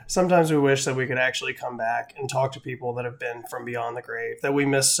sometimes we wish that we could actually come back and talk to people that have been from beyond the grave that we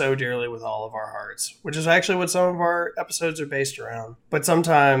miss so dearly with all of our hearts, which is actually what some of our episodes are based around. But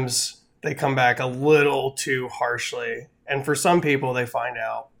sometimes they come back a little too harshly. And for some people, they find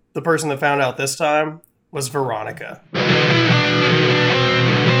out. The person that found out this time was Veronica.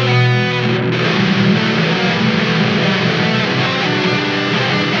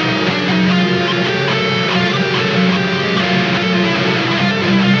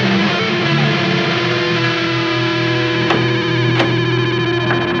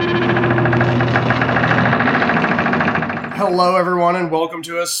 Hello, everyone, and welcome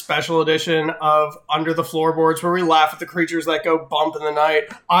to a special edition of Under the Floorboards, where we laugh at the creatures that go bump in the night.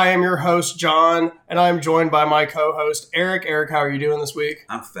 I am your host, John, and I am joined by my co-host, Eric. Eric, how are you doing this week?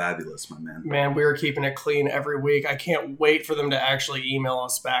 I'm fabulous, my man. Man, we are keeping it clean every week. I can't wait for them to actually email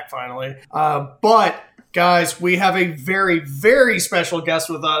us back finally. But, guys, we have a very, very special guest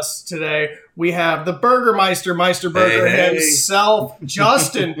with us today. We have the Burgermeister, Meister Burger himself,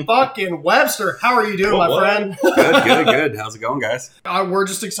 Justin fucking Webster. How are you doing, my friend? Good. How's it going, guys? We're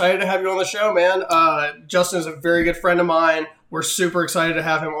just excited to have you on the show, man. Justin is a very good friend of mine. We're super excited to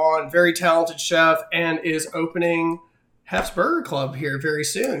have him on. Very talented chef and is opening Hef's Burger Club here very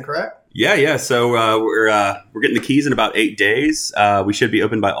soon, correct? Yeah. So we're getting the keys in about 8 days. We should be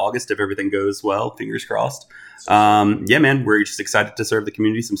open by August if everything goes well. Fingers crossed. Yeah, man, we're just excited to serve the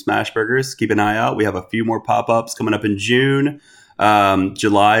community some smash burgers. Keep an eye out. We have a few more pop-ups coming up in June.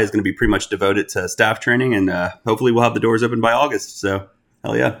 July is going to be pretty much devoted to staff training, and hopefully we'll have the doors open by August. So,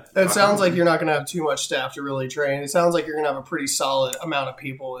 hell yeah. It sounds like you're not going to have too much staff to really train. It sounds like you're going to have a pretty solid amount of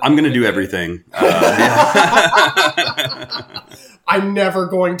people. I'm going to do everything. I'm never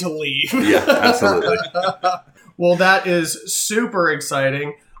going to leave. Yeah, absolutely. Well, that is super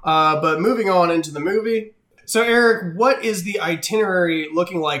exciting. But moving on into the movie. So, Eric, what is the itinerary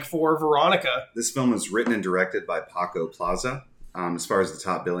looking like for Veronica? This film is written and directed by Paco Plaza. As far as the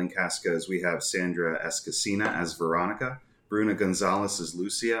top billing cast goes, we have Sandra Escacina as Veronica, Bruna Gonzalez as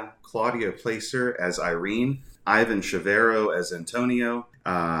Lucia, Claudia Placer as Irene, Ivan Chavero as Antonio,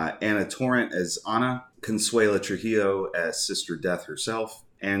 Anna Torrent as Ana, Consuela Trujillo as Sister Death herself,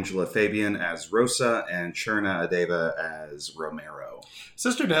 Angela Fabian as Rosa, and Cherna Adeva as Romero.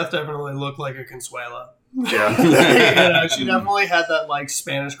 Sister Death definitely looked like a Consuela. Yeah. She definitely had that like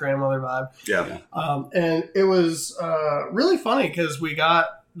Spanish grandmother vibe. Yeah. And it was really funny because we got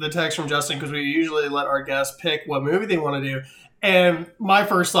the text from Justin because we usually let our guests pick what movie they want to do. And my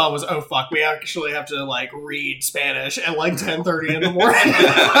first thought was, oh, fuck, we actually have to like read Spanish at like 10:30 in the morning.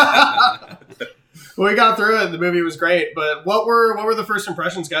 We got through it. The movie was great. But what were the first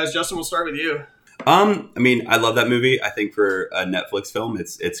impressions, guys? Justin, we'll start with you. I mean, I love that movie. I think for a Netflix film,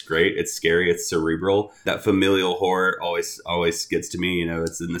 it's great. It's scary. It's cerebral. That familial horror always gets to me. You know,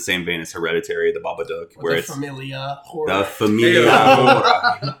 it's in the same vein as Hereditary, The Babadook, where it's familia horror. The familia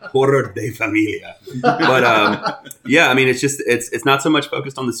horror de familia. But yeah, I mean, it's not so much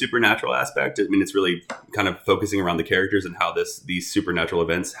focused on the supernatural aspect. I mean, it's really kind of focusing around the characters and how these supernatural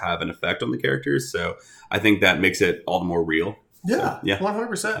events have an effect on the characters. So I think that makes it all the more real. Yeah, so, yeah,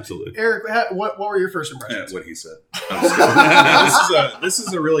 100%. Absolutely. Eric, what were your first impressions? What he said. This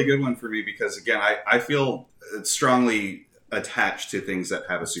is a really good one for me because, again, I feel strongly attached to things that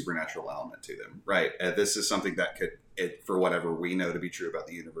have a supernatural element to them, right? This is something that could, for whatever we know to be true about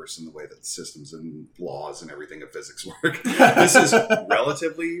the universe and the way that the systems and laws and everything of physics work, this is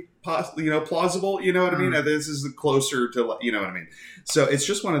relatively plausible, you know what I mean? This is closer to, you know what I mean? So it's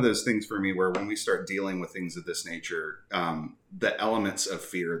just one of those things for me where when we start dealing with things of this nature, the elements of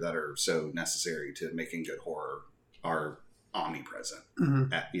fear that are so necessary to making good horror are omnipresent,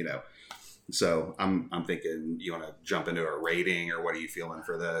 you know? So I'm thinking, you want to jump into a rating, or what are you feeling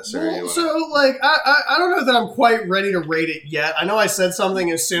for this? Well, I don't know that I'm quite ready to rate it yet. I know I said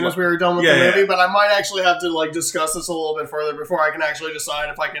something as soon as we were done with the movie, but I might actually have to like discuss this a little bit further before I can actually decide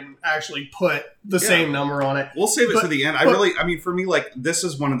if I can actually put the same number on it. We'll save it to the end. I mean, for me, like, this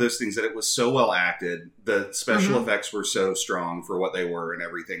is one of those things that it was so well acted. The special effects were so strong for what they were and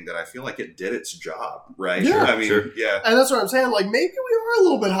everything that I feel like it did its job, right? Yeah, I mean, And that's what I'm saying. Like, maybe we were a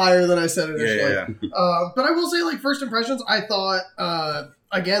little bit higher than I said initially. But I will say, like, first impressions, I thought,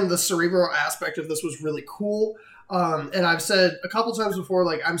 again, the cerebral aspect of this was really cool. And I've said a couple times before,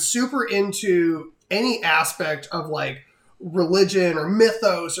 like, I'm super into any aspect of, like, religion or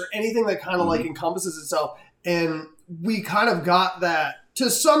mythos or anything that kind of, like, encompasses itself. And we kind of got that to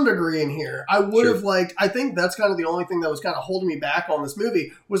some degree in here. I would have liked, I think that's kind of the only thing that was kind of holding me back on this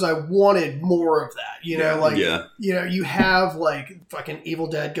movie was I wanted more of that. You know, you know, you have like fucking Evil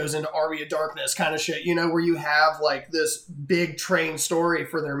Dead goes into Army of Darkness kind of shit, you know, where you have like this big train story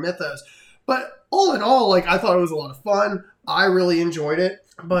for their mythos. But all in all, like I thought it was a lot of fun. I really enjoyed it.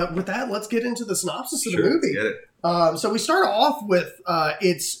 But with that, let's get into the synopsis of the movie. Let's get it. So we start off with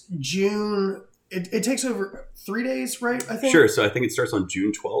it's June. It takes over 3 days, right? I think. Sure. So I think it starts on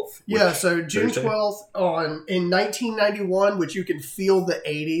June 12th. Yeah. So June 12th in 1991, which you can feel the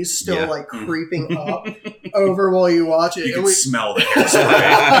 80s still like creeping up over while you watch it. You can smell the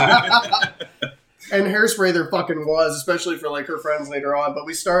hairspray. And Hairspray there fucking was, especially for like her friends later on. But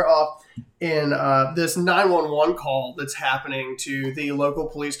we start off in this 911 call that's happening to the local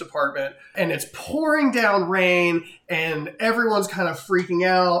police department. And it's pouring down rain and everyone's kind of freaking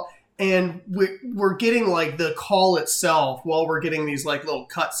out. And we're getting like the call itself while we're getting these like little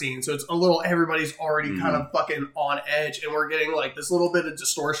cutscenes. So it's a little, everybody's already kind of fucking on edge. And we're getting like this little bit of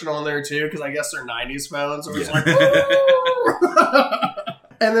distortion on there too. Because I guess they're 90s phones. So it's like,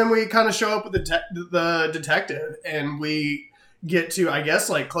 and then we kind of show up with the detective, and we get to, I guess,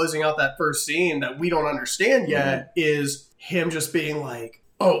 like closing out that first scene that we don't understand yet is him just being like,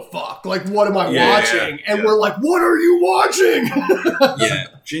 oh, fuck, like, what am I watching? And we're like, what are you watching?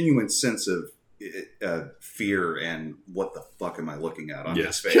 Genuine sense of fear and what the fuck am I looking at on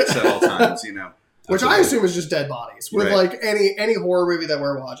his face at all times, you know? Which I assume is just dead bodies. With like any horror movie that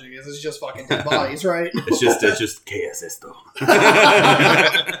we're watching, it's just fucking dead bodies, right? It's just ¿qué es esto?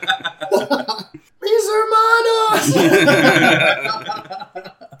 Mis hermanos.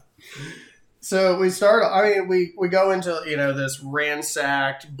 So we start. I mean, we go into this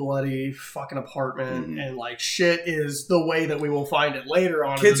ransacked, bloody fucking apartment, and like shit is the way that we will find it later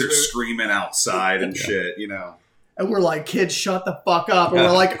on. Kids are screaming outside and shit, you know. And we're like, kids, shut the fuck up. And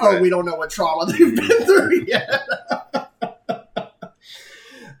we're like, oh, we don't know what trauma they've been through yet.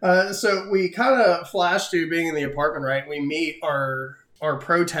 So we kind of flash to being in the apartment, right? We meet our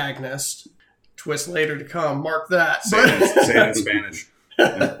protagonist. Twist later to come. Mark that. Say it in Spanish.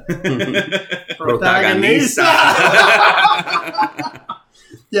 Protagonista.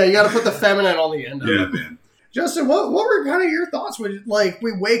 Yeah, you got to put the feminine on the end of it. Man. Justin, what were kind of your thoughts when, like,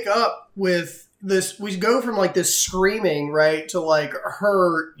 we wake up with this? We go from like this screaming, right, to like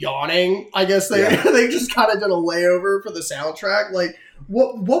her yawning. I guess they just kind of did a layover for the soundtrack. Like,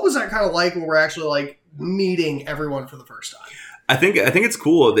 what was that kind of like when we're actually like meeting everyone for the first time? I think it's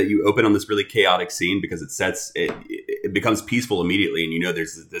cool that you open on this really chaotic scene because it becomes peaceful immediately, and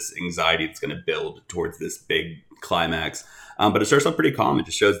there's this anxiety that's going to build towards this big climax. But it starts off pretty calm. It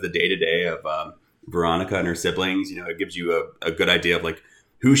just shows the day to day of Veronica and her siblings. It gives you a good idea of like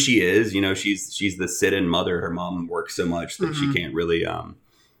who she is. She's the sit-in mother. Her mom works so much that she can't really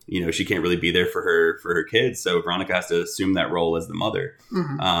she can't really be there for her kids. So Veronica has to assume that role as the mother,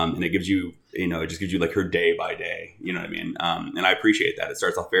 and it gives you. It just gives you like her day by day, you know what I mean? And I appreciate that. It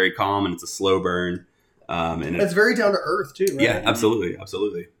starts off very calm and it's a slow burn. And it's very down to earth too, right? Yeah, absolutely.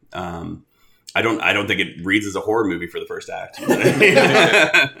 Absolutely. I don't think it reads as a horror movie for the first act. I don't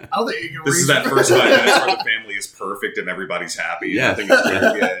think you can This is that first 5 minutes where the family is perfect and everybody's happy. Yeah. I think it's great.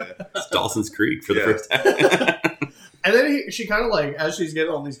 It's Dawson's Creek for the first act. And then she kind of like, as she's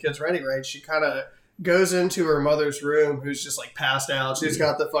getting all these kids ready, right? She kind of goes into her mother's room, who's just like passed out. She's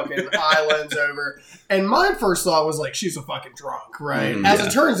got the fucking islands over. And my first thought was like, she's a fucking drunk, right? As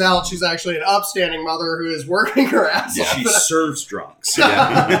it turns out, she's actually an upstanding mother who is working her ass off. She serves drunks.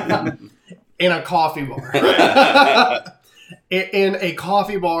 In a coffee bar. In a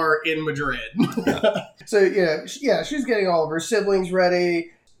coffee bar in Madrid. So, she's getting all of her siblings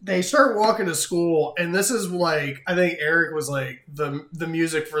ready. They start walking to school, and this is like, I think Eric was like, the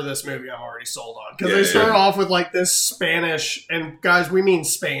music for this movie I'm already sold on. Because they start off with like this Spanish, and guys, we mean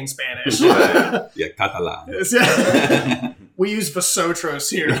Spain Spanish. Catalan. We use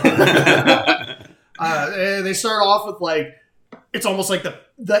Vosotros here. They start off with like, it's almost like the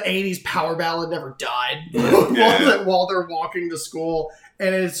 80s power ballad Never Died while they're walking to school.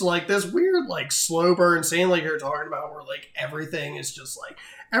 And it's like this weird, like, slow burn scene like you're talking about where, like, everything is just like,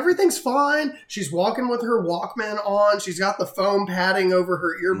 everything's fine. She's walking with her Walkman on. She's got the foam padding over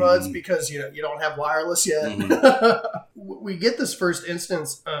her earbuds because, you don't have wireless yet. We get this first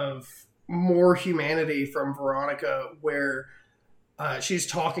instance of more humanity from Veronica where she's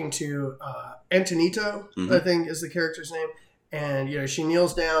talking to Antonito, I think is the character's name. And, she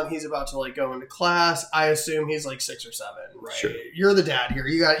kneels down. He's about to, like, go into class. I assume he's, like, 6 or 7, right? Sure. You're the dad here.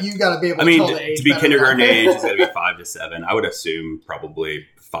 You got to be able to tell the age. To be kindergarten age, it's got to be 5 to 7. I would assume probably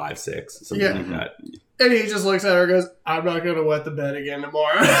 5, 6, something like that. And he just looks at her and goes, I'm not going to wet the bed again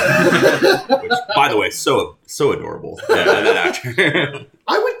tomorrow. Which, by the way, so adorable. Yeah, that actor.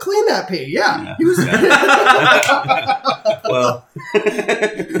 I would clean that pee, yeah. He was... Well...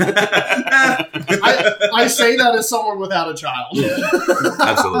 I say that as someone without a child.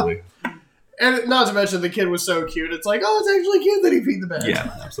 Absolutely. And not to mention the kid was so cute. It's like, oh, it's actually cute that he peed the bed.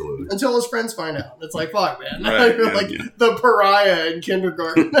 Yeah, absolutely. Until his friends find out. It's like, fuck, man. Right, the pariah in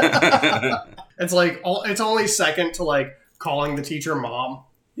kindergarten. It's like, it's only second to like calling the teacher mom.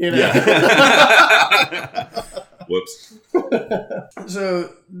 You know? Yeah. Whoops. So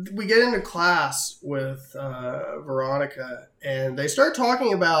we get into class with Veronica, and they start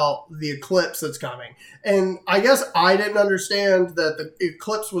talking about the eclipse that's coming. And I guess I didn't understand that the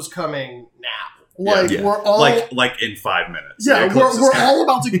eclipse was coming now. Like we're all like in 5 minutes. Yeah, we're all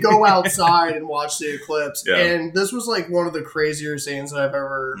about to go outside and watch the eclipse. Yeah. And this was like one of the crazier scenes that I've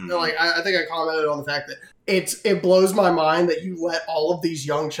ever like. I think I commented on the fact that it blows my mind that you let all of these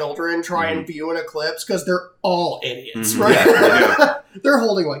young children try and view an eclipse because they're all idiots, right? Yeah. They're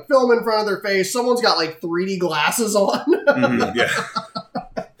holding like film in front of their face. Someone's got like 3D glasses on. Yeah.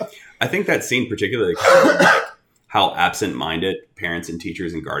 I think that scene particularly kind of like how absent-minded parents and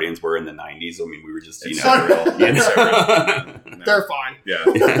teachers and guardians were in the 90s. I mean, we were just, they're fine. Yeah.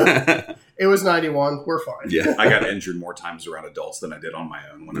 It was 91. We're fine. Yeah. I got injured more times around adults than I did on my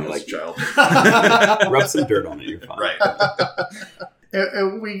own when I was a child. Rub some dirt on it, you're fine. Right.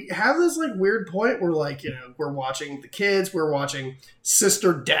 And we have this like weird point where like, we're watching the kids, we're watching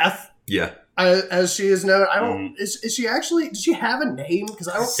Sister Death. Yeah. As she is known, I don't. Is she actually? Does she have a name? Because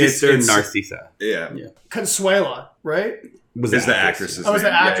I don't. Sister Narcisa. Yeah. Consuela, right? Was the actress's name? Oh, was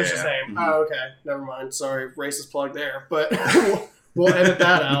the actress's name? Mm-hmm. Oh, okay. Never mind. Sorry, racist plug there. But we'll edit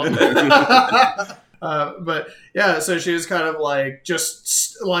that out. But yeah, so she was kind of like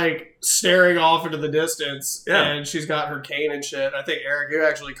just like staring off into the distance, and she's got her cane and shit. I think Eric, you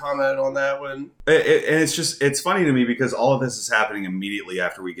actually commented on that when. And it's funny to me because all of this is happening immediately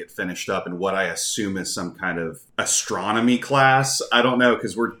after we get finished up in what I assume is some kind of astronomy class. I don't know,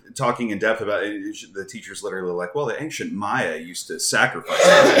 because we're talking in depth about it. The teacher's literally like, well, the ancient Maya used to sacrifice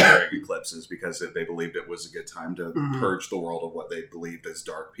during eclipses because they believed it was a good time to purge the world of what they believed as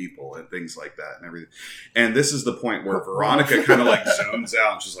dark people and things like that and everything. And this is the point where Veronica kind of like zones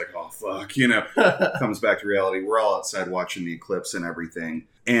out and she's like, oh, fuck, comes back to reality. We're all outside watching the eclipse and everything.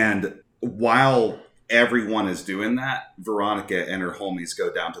 And while everyone is doing that, Veronica and her homies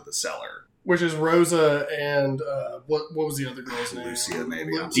go down to the cellar. Which is Rosa and what was the other girl's name? Lucia,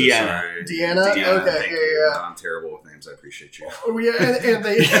 maybe. I'm so sorry. Deanna? Okay, yeah. I'm terrible with names. I appreciate you. Oh, yeah, and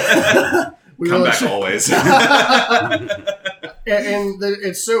they... Come back always. And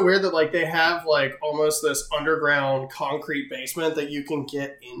it's so weird that like they have like almost this underground concrete basement that you can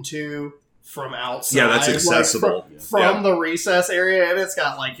get into from outside. Yeah, that's accessible. Like, from the recess area, and it's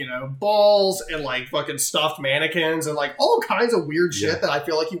got like, balls and like fucking stuffed mannequins and like all kinds of weird shit that I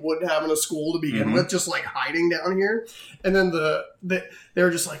feel like you wouldn't have in a school to begin with, just like hiding down here. And then they were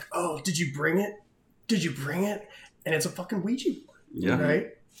just like, oh, did you bring it? Did you bring it? And it's a fucking Ouija board. Yeah. Right?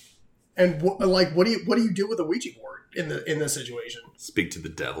 And what do you do with a Ouija board in this situation? Speak to the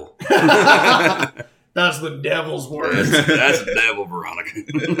devil. That's the devil's word. That's the devil, Veronica.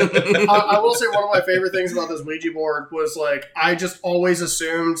 I will say one of my favorite things about this Ouija board was like I just always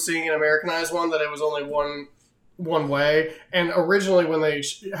assumed seeing an Americanized one that it was only one way. And originally when they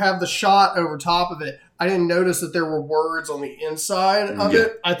have the shot over top of it, I didn't notice that there were words on the inside of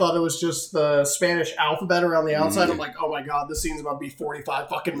it. I thought it was just the Spanish alphabet around the outside. I'm like, oh my god, this scene's about to be 45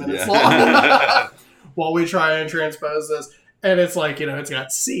 fucking minutes long while we try and transpose this. And it's like, it's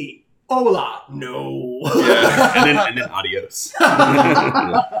got C. Hola, no. Yeah. and then adios.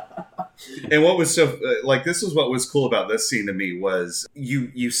 And what was so this is what was cool about this scene to me was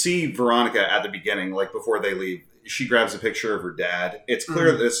you see Veronica at the beginning, like before they leave, she grabs a picture of her dad. It's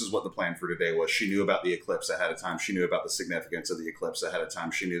clear that this is what the plan for today was. She knew about the eclipse ahead of time. She knew about the significance of the eclipse ahead of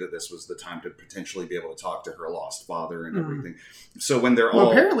time. She knew that this was the time to potentially be able to talk to her lost father and everything. So when they're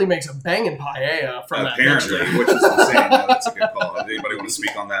apparently makes a banging paella from that picture. Which is insane. No, that's a good call. Does anybody want to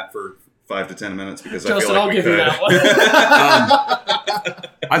speak on that for 5 to 10 minutes? Because Justin, I feel like I'll give you that one.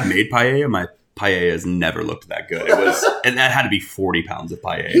 I've made paella. My paella has never looked that good. And that had to be 40 pounds of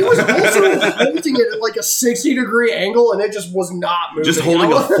paella. He was also holding it at like a 60-degree angle, and it just was not moving. Just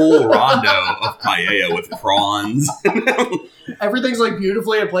holding a full rondo of paella with prawns. Everything's like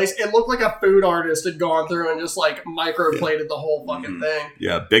beautifully in place. It looked like a food artist had gone through and just like microplated the whole fucking thing.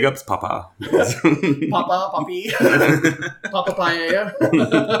 Yeah, big ups, Papa. Papa, Papi. Papa paella.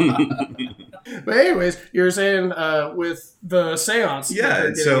 But anyways, you were saying with the seance.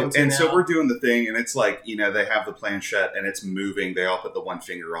 Yeah, so we're doing the thing, and it's like, you know, they have the planchette, and it's moving. They all put the one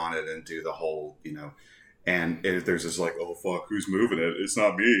finger on it and do the whole, you know, and there's this like, oh fuck, who's moving it? It's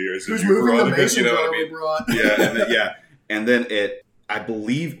not me. Who's moving the mason jar we brought? And then I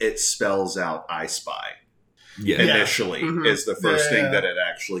believe it spells out "I spy." Yeah. Initially is the first thing that it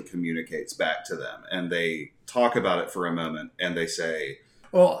actually communicates back to them, and they talk about it for a moment, and they say,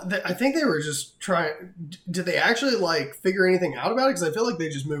 well, I think they were just trying. Did they actually like figure anything out about it? Because I feel like they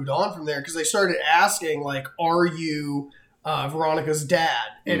just moved on from there, because they started asking like, are you Veronica's dad?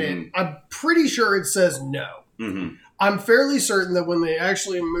 And I'm pretty sure it says no. I'm fairly certain that when they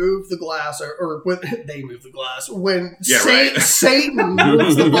actually move the glass, or when they move the glass, when Satan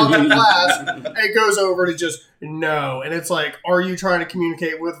moves the fucking glass, it goes over to just no. And it's like, are you trying to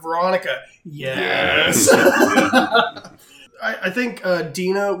communicate with Veronica? Yes. I think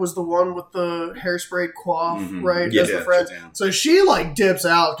Dina was the one with the hairsprayed coif, right? As the friend. So she like dips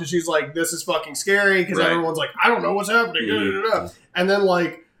out because she's like, this is fucking scary, because everyone's like, I don't know what's happening. And then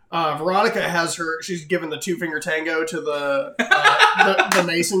like, Veronica has she's given the 2-finger tango to the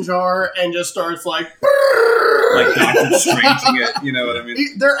mason jar, and just starts like Doctor Stranging it, you know what I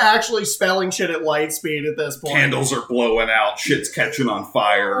mean? They're actually spelling shit at light speed at this point. Candles are blowing out, shit's catching on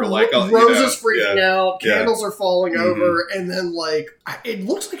fire. Like Rose is freaking out, candles are falling over, and then like it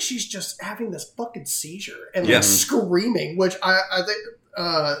looks like she's just having this fucking seizure and like screaming, which I think.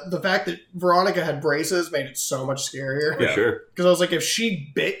 The fact that Veronica had braces made it so much scarier. For sure. Because I was like, if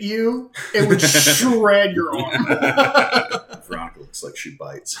she bit you, it would shred your arm. Veronica looks like she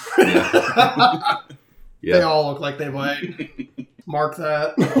bites. They all look like they bite. Mark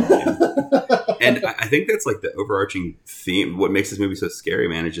that. And I think that's like the overarching theme. What makes this movie so scary,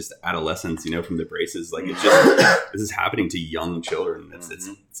 man, is just adolescence, you know, from the braces. Like, it's just, this is happening to young children.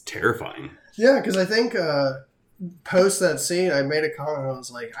 It's terrifying. Yeah, because I think... post that scene, I made a comment. I was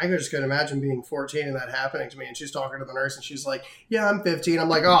like, I just couldn't imagine being 14 and that happening to me. And she's talking to the nurse, and she's like, yeah, I'm 15. I'm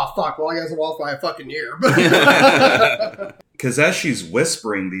like, oh, fuck. Well, I guess I'm off by a fucking year. Because as she's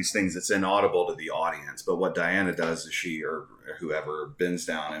whispering these things, it's inaudible to the audience. But what Diana does is she, or whoever, bends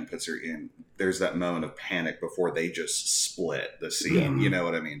down and puts her in. There's that moment of panic before they just split the scene. You know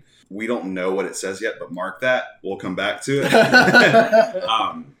what I mean? We don't know what it says yet, but mark that. We'll come back to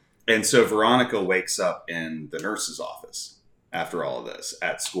it. And so Veronica wakes up in the nurse's office after all of this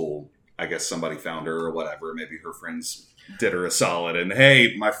at school. I guess somebody found her or whatever. Maybe her friends did her a solid. And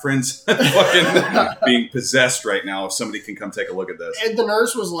hey, my friend's fucking being possessed right now. If somebody can come take a look at this. And the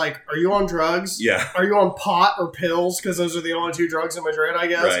nurse was like, are you on drugs? Yeah. Are you on pot or pills? Because those are the only 2 drugs in Madrid, I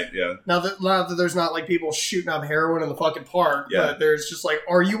guess. Right, yeah. Not that there's not like people shooting up heroin in the fucking park. Yeah. But there's just like,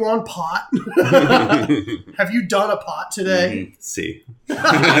 are you on pot? Have you done a pot today? See.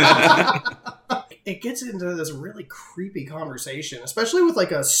 It gets into this really creepy conversation, especially with like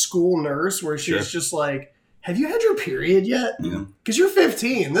a school nurse where she's just like, have you had your period yet? Because you're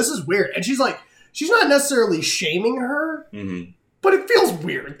 15. This is weird. And she's like, she's not necessarily shaming her, but it feels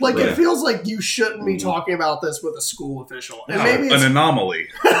weird. Like, it feels like you shouldn't be talking about this with a school official. And maybe it's an anomaly.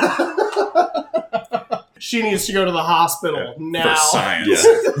 She needs to go to the hospital now. For science.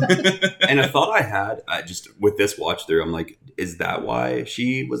 And a thought I had, just with this watch through, I'm like, is that why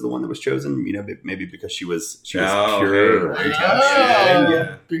she was the one that was chosen? You know, maybe because she was pure.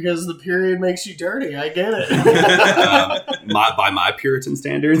 Because the period makes you dirty. I get it. By my Puritan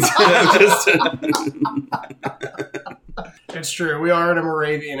standards. It's true. We are in a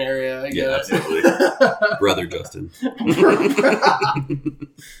Moravian area. I get it. Absolutely. Brother Justin.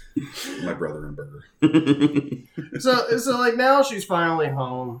 My brother and Burger. So like now she's finally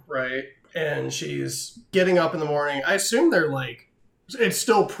home, right? And she's getting up in the morning. I assume they're like, it's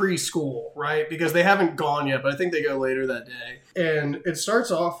still preschool, right? Because they haven't gone yet, but I think they go later that day. And it starts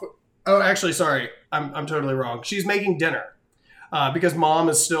off. Oh, actually, sorry, I'm totally wrong. She's making dinner. Because mom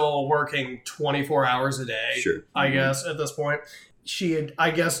is still working 24 hours a day, sure. I guess, at this point. She had,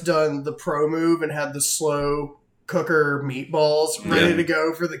 I guess, done the pro move and had the slow cooker meatballs ready to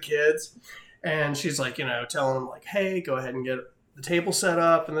go for the kids. And she's like, you know, telling them like, hey, go ahead and get the table set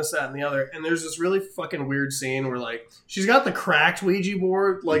up and this, that, and the other. And there's this really fucking weird scene where like, she's got the cracked Ouija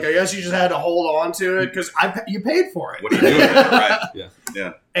board. Like, I guess you just had to hold on to it because you paid for it. What are you doing with it? Right.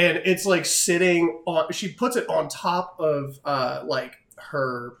 Yeah. And it's like sitting on, she puts it on top of like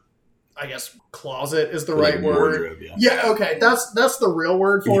her, I guess closet is the right word. Yeah, okay. That's the real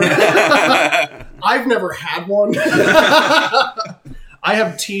word for it. I've never had one. I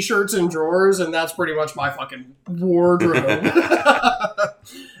have t-shirts and drawers, and that's pretty much my fucking wardrobe.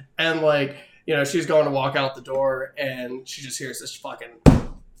 And like, you know, she's going to walk out the door, and she just hears this fucking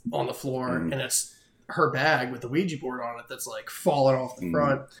on the floor, and it's her bag with the Ouija board on it that's like falling off the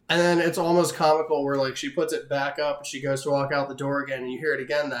front. And then it's almost comical where like she puts it back up and she goes to walk out the door again, and you hear it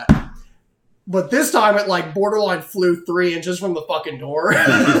again but this time it like borderline flew 3 inches from the fucking door.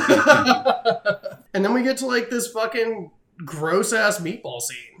 And then we get to like this fucking gross ass meatball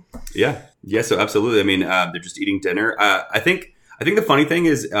scene. Yeah. So absolutely. I mean, they're just eating dinner. I think the funny thing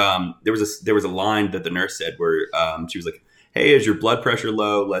is there was a line that the nurse said where she was like, "Hey, is your blood pressure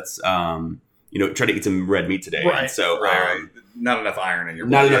low? Let's try to eat some red meat today." Right. And so Right. Not enough iron in your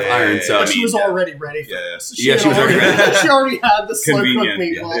not blood. enough iron. So But she was already ready for this. She was already ready. She already had the slow cooked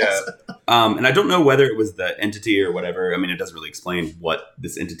Convenient. meatballs. Yeah. And I don't know whether it was the entity or whatever. I mean, it doesn't really explain what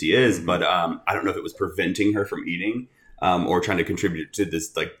this entity is, but I don't know if it was preventing her from eating or trying to contribute to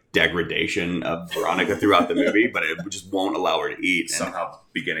this like degradation of Veronica throughout the movie, but it just won't allow her to eat. Somehow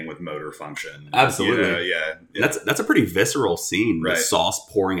beginning with motor function. Absolutely. Yeah. That's a pretty visceral scene with Right. sauce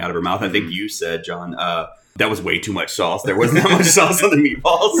pouring out of her mouth. I think you said, John, that was way too much sauce. There wasn't that much sauce on the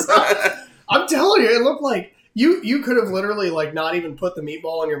meatballs. I'm telling you, it looked like you could have literally like not even put the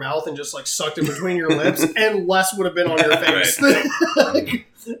meatball in your mouth and just like sucked it between your lips, and less would have been on your face. Like,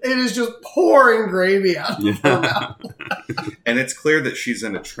 it is just pouring gravy out of her mouth. And it's clear that she's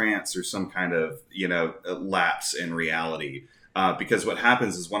in a trance or some kind of, lapse in reality. Because what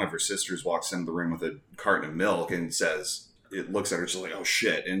happens is one of her sisters walks into the room with a carton of milk and it looks at her, she's like, "Oh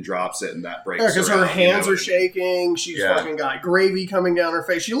shit," and drops it, and that breaks. Yeah, because her hands are shaking. She's Yeah. fucking got gravy coming down her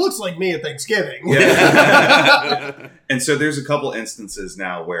face. She looks like me at Thanksgiving. Yeah. And so there's a couple instances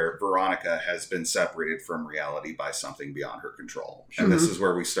now where Veronica has been separated from reality by something beyond her control. And this is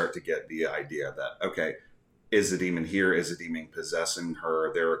where we start to get the idea that, okay, is the demon here? Is the demon possessing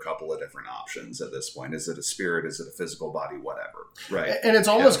her? There are a couple of different options at this point. Is it a spirit? Is it a physical body? Whatever. Right. And it's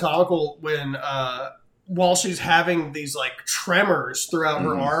almost comical when while she's having these like tremors throughout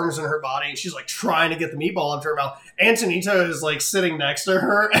her arms and her body, and she's like trying to get the meatball up to her mouth. Antonito is like sitting next to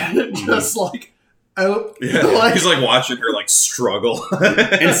her and just like, oh, Yeah. like, He's like watching her like struggle.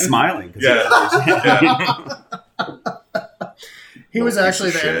 And smiling. Yeah. he was Little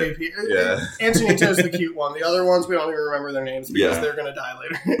actually the piece of MVP. Yeah. Antonito's the cute one. The other ones we don't even remember their names because Yeah. they're gonna die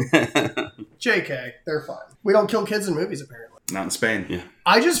later. JK, they're fine. We don't kill kids in movies apparently. Not in Spain. Yeah.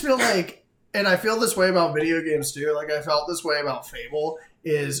 I just feel like, and I feel this way about video games too, like I felt this way about Fable,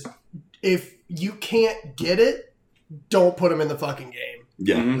 is if you can't get it, don't put them in the fucking game.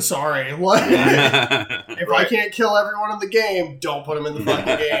 Yeah. Sorry. Like, if I can't kill everyone in the game, don't put them in the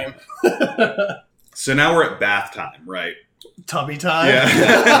fucking game. So now we're at bath time, right? Tubby time.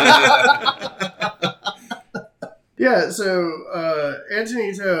 Yeah. Yeah, so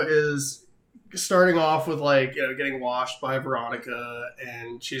Antonito is starting off with like, getting washed by Veronica,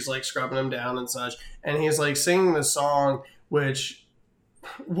 and she's like scrubbing him down and such, and he's like singing this song, which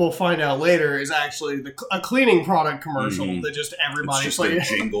we'll find out later is actually a cleaning product commercial that just everybody It's just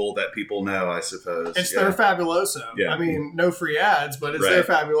plays. a jingle that people know, I suppose. It's their Fabuloso. Yeah. I mean, no free ads, but it's Right. their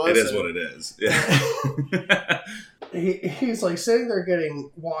Fabuloso. It is what it is. Yeah. He's like sitting there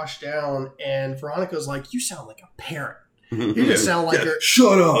getting washed down, and Veronica's like, "You sound like a parent. You just sound like you're."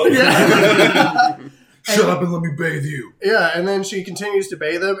 Shut up. Yeah. Shut up and let me bathe you. Yeah, and then she continues to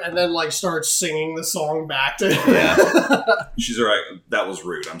bathe him, and then like starts singing the song back to him. Yeah. She's all right. That was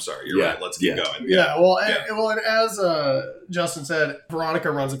rude. I'm sorry. You're right. Let's keep going. Yeah, well, Yeah. And as Justin said, Veronica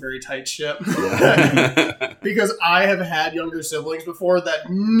runs a very tight ship. Yeah. Because I have had younger siblings before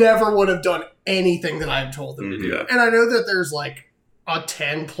that never would have done anything that I've told them to do. Yeah. And I know that there's like a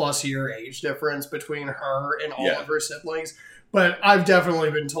 10+ year age difference between her and all of her siblings, but I've definitely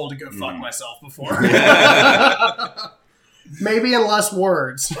been told to go fuck myself before. Maybe in less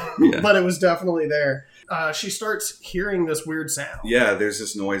words, but it was definitely there. She starts hearing this weird sound. Yeah, there's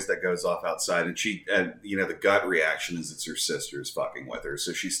this noise that goes off outside, and the gut reaction is it's her sister's fucking with her.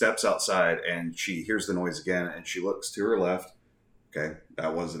 So she steps outside, and she hears the noise again, and she looks to her left. Okay,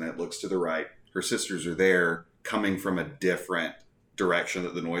 that wasn't it. Looks to the right. Her sisters are there, coming from a different direction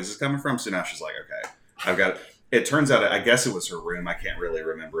that the noise is coming from. So now she's like, okay, I've got it. It turns out, I guess it was her room. I can't really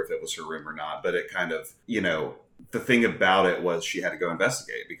remember if it was her room or not, but it kind of, the thing about it was she had to go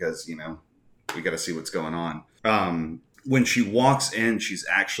investigate because, we got to see what's going on. When she walks in, she's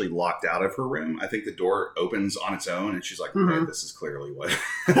actually locked out of her room. I think the door opens on its own, and she's like, okay, this is clearly what...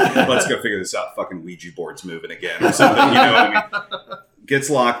 Let's go figure this out. Fucking Ouija board's moving again or something. You know what I mean? Gets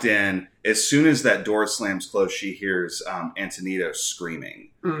locked in. As soon as that door slams closed, she hears Antonito screaming.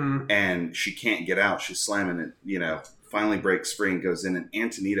 And she can't get out. She's slamming it, finally breaks free and goes in, and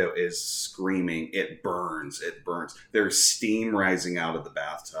Antonito is screaming. It burns. It burns. There's steam rising out of the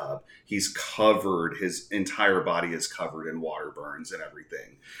bathtub. He's covered. His entire body is covered in water burns and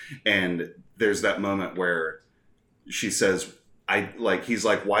everything. And there's that moment where she says, he's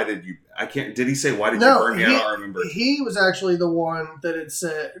like, why did you, did he say, why did you burn me? I don't remember. He was actually the one that had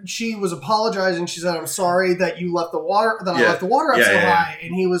said, she was apologizing. She said, I'm sorry that you left the water, I left the water up so high.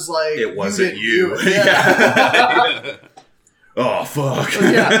 And he was like, it wasn't you. Oh, fuck.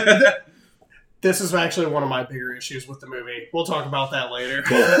 Yeah. This is actually one of my bigger issues with the movie. We'll talk about that later.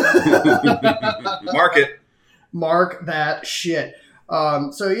 Mark it. Mark that shit.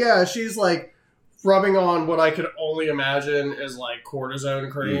 So yeah, she's like, rubbing on what I could only imagine is like cortisone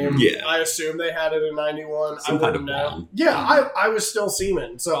cream. Yeah. I assume they had it in 91. Some I wouldn't know. balm. Yeah, I was still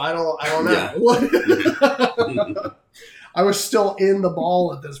semen, so I don't know. I was still in the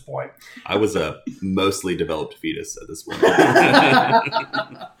ball at this point. I was a mostly developed fetus at this point.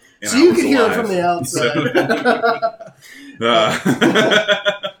 So you could hear it from the outside.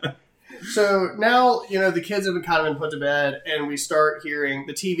 So now, the kids have kind of been put to bed, and we start hearing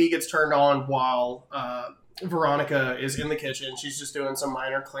the TV gets turned on while Veronica is in the kitchen. She's just doing some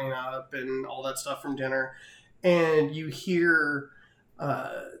minor cleanup and all that stuff from dinner. And you hear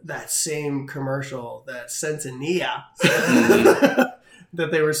that same commercial, that Sentinella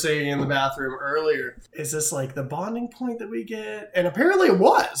that they were saying in the bathroom earlier. Is this like the bonding point that we get? And apparently it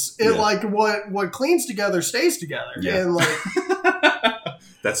was. Like what cleans together stays together. Yeah. And like...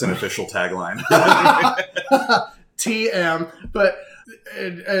 That's an official tagline. TM. But,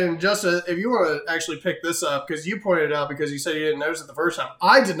 and Justin, if you want to actually pick this up, because you pointed it out because you said you didn't notice it the first time.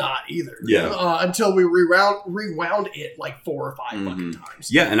 I did not either. Yeah. Until we rewound it like 4 or 5 fucking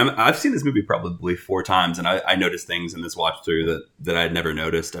times. Yeah, and I've seen this movie probably 4 times, and I noticed things in this watch through that I had never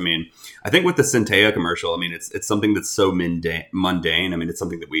noticed. I mean, I think with the Centella commercial, I mean, it's something that's so mundane. I mean, it's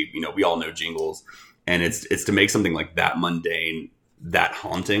something that we all know jingles, and it's to make something like that mundane that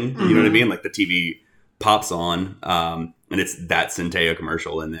haunting, you know what I mean? Like the TV pops on, and it's that Centella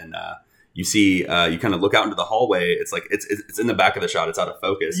commercial, and then you see, you kind of look out into the hallway. It's like it's in the back of the shot. It's out of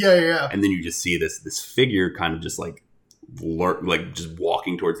focus. Yeah. And then you just see this figure kind of just like just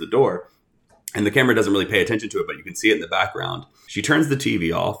walking towards the door, and the camera doesn't really pay attention to it, but you can see it in the background. She turns the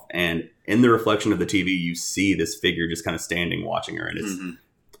TV off, and in the reflection of the TV, you see this figure just kind of standing, watching her, and it's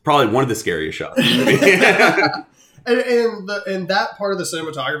probably one of the scariest shots in the movie. And that part of the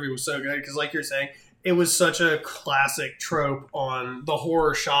cinematography was so good because, like you're saying, it was such a classic trope on the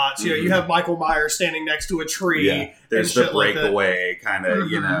horror shots. You have Michael Myers standing next to a tree. Yeah, there's the breakaway kind of,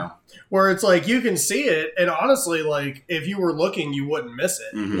 where it's like you can see it, and honestly, like if you were looking, you wouldn't miss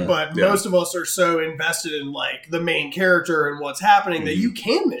it. But most of us are so invested in like the main character and what's happening that you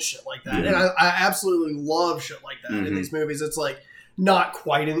can miss shit like that. And I absolutely love shit like that in these movies. It's like not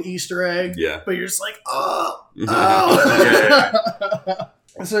quite an Easter egg, but you're just like, oh.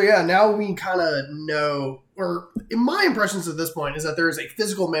 So yeah, now we kind of know, or in my impressions at this point is that there is a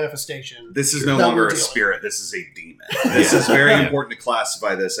physical manifestation. This is no longer a spirit. This is a demon. This is very important to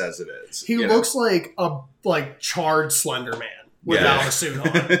classify this as it is. He looks like a charred Slender Man without a suit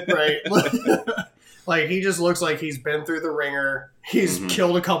on, right? Like he just looks like he's been through the ringer. He's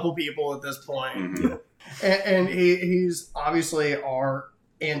killed a couple people at this point. And he's obviously our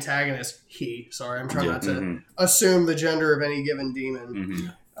antagonist. I'm trying not to assume the gender of any given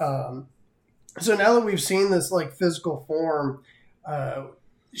demon. So now that we've seen this like physical form,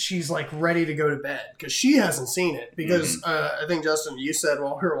 she's like ready to go to bed because she hasn't seen it. Because I think Justin, you said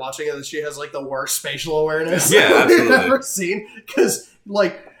while we were watching it that she has like the worst spatial awareness we've ever seen. Because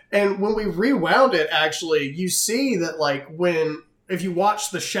and when we rewound it, actually, you see that like if you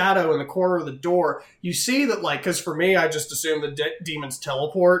watch the shadow in the corner of the door, you see that because for me, I just assume the demons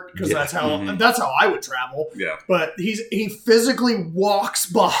teleport because that's how I would travel. Yeah. But he physically walks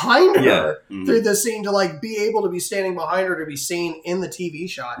behind her through the scene to be able to be standing behind her to be seen in the TV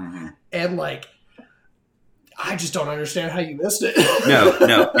shot. And I just don't understand how you missed it.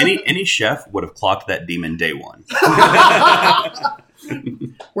 No. Any chef would have clocked that demon day one.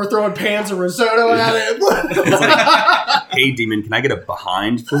 We're throwing pans of risotto at it. It's like, hey, demon, can I get a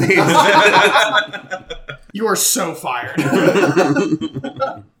behind, please? You are so fired. Or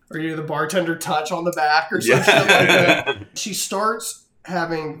you the bartender touch on the back or some shit like that. She starts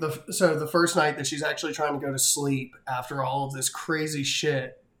having the first night that she's actually trying to go to sleep after all of this crazy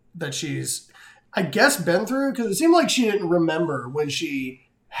shit that she's, I guess, been through, because it seemed like she didn't remember when she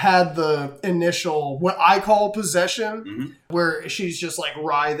had the initial, what I call possession, where she's just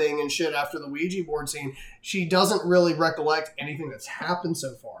writhing and shit after the Ouija board scene. She doesn't really recollect anything that's happened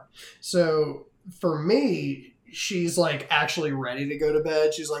so far. So for me, she's like actually ready to go to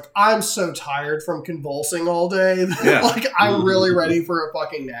bed. She's like, I'm so tired from convulsing all day. Like I'm really ready for a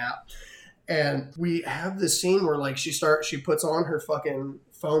fucking nap. And we have this scene where like she puts on her fucking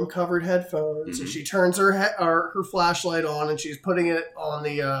foam covered headphones and she turns her flashlight on and she's putting it on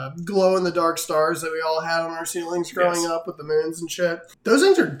the glow in the dark stars that we all had on our ceilings growing up with the moons and shit. Those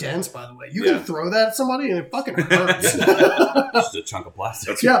things are dense, by the way. You can throw that at somebody and it fucking hurts. Just a chunk of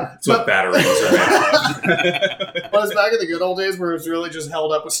plastic. That's what batteries are made of. But it's back in the good old days where it was really just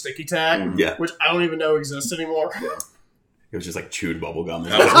held up with sticky tack, which I don't even know exists anymore. It was just like chewed bubble gum.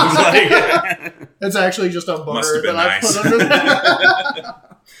 It's actually just a butter that I put under there.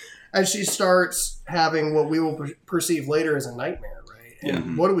 And she starts having what we will perceive later as a nightmare, right?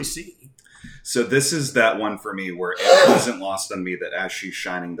 And what do we see? So this is that one for me where it wasn't lost on me that as she's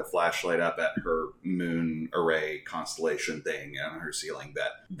shining the flashlight up at her moon array constellation thing on her ceiling,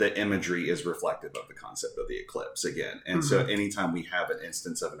 that the imagery is reflective of the concept of the eclipse again. And so anytime we have an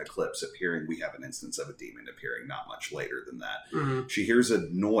instance of an eclipse appearing, we have an instance of a demon appearing not much later than that. She hears a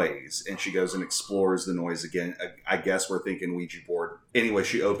noise and she goes and explores the noise again. I guess we're thinking Ouija board. Anyway,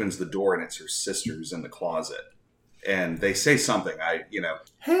 she opens the door and it's her sisters in the closet. And they say something, Help!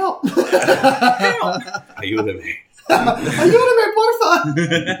 Help! Ayúdame, porfa!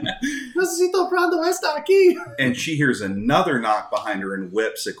 Necesito prendo esta aquí. And she hears another knock behind her and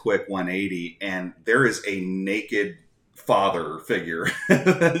whips a quick 180, and there is a naked father figure.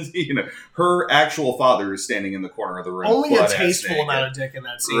 Her actual father is standing in the corner of the room. Only a tasteful amount of dick in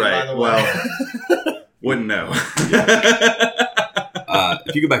that scene, by the way. Well, wouldn't know.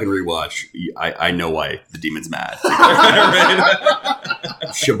 If you go back and rewatch, I know why the demon's mad.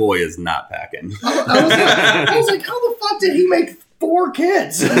 Shaboy is not packing. I was like, how the fuck did he make 4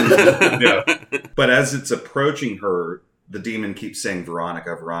 kids? But as it's approaching her, the demon keeps saying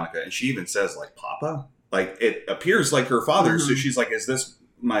Veronica, Veronica, and she even says like Papa. Like it appears like her father, so she's like, is this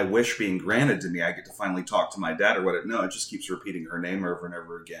my wish being granted to me? I get to finally talk to my dad or what? No, it just keeps repeating her name over and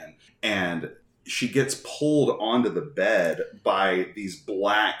over again. And she gets pulled onto the bed by these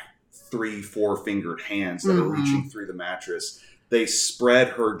black 3-4 fingered hands that are reaching through the mattress. They spread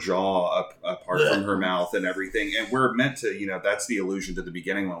her jaw apart from her mouth and everything. And we're meant to, that's the illusion to the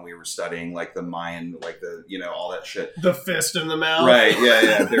beginning when we were studying like the Mayan, like the, all that shit. The fist in the mouth. Right.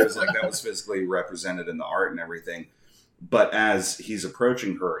 Yeah. There's like, that was physically represented in the art and everything. But as he's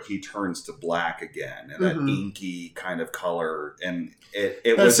approaching her, he turns to black again and that inky kind of color. And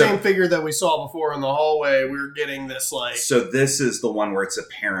it was the same figure that we saw before in the hallway. We were getting this like. So this is the one where it's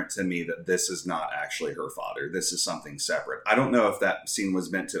apparent to me that this is not actually her father. This is something separate. I don't know if that scene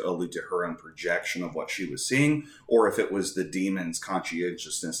was meant to allude to her own projection of what she was seeing, or if it was the demon's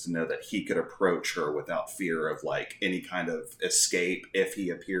conscientiousness to know that he could approach her without fear of like any kind of escape if he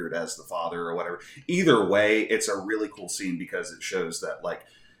appeared as the father or whatever. Either way, it's a really cool scene because it shows that like,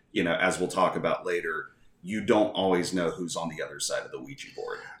 as we'll talk about later, you don't always know who's on the other side of the Ouija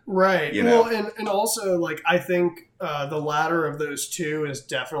board. Right. Well, and also like, I think the latter of those two is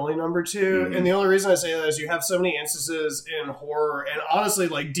definitely number 2. And the only reason I say that is you have so many instances in horror and honestly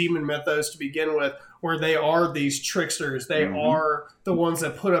like demon mythos to begin with, where they are these tricksters. They are the ones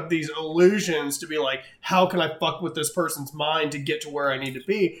that put up these illusions to be like, how can I fuck with this person's mind to get to where I need to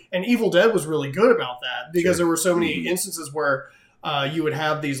be? And Evil Dead was really good about that because there were so many instances where you would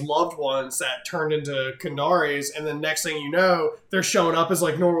have these loved ones that turned into Kandaris, and then next thing you know, they're showing up as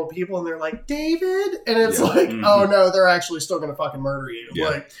like normal people, and they're like, David? And it's like, oh no, they're actually still going to fucking murder you.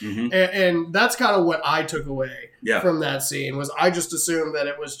 Like, and that's kind of what I took away from that scene, was I just assumed that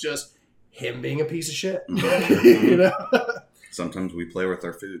it was just him being a piece of shit. Sometimes we play with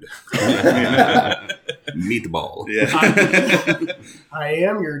our food. Meatball. Yeah. I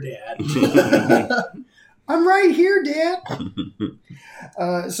am your dad. I'm right here, Dad.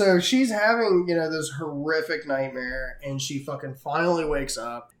 So she's having, this horrific nightmare, and she fucking finally wakes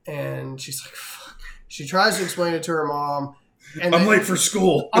up, and she's like, fuck. She tries to explain it to her mom. And I'm late for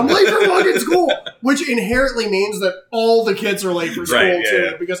school. I'm late for fucking school, which inherently means that all the kids are late for school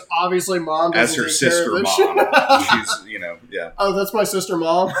too, because obviously mom doesn't as her take sister care of this mom. She's, Oh, that's my sister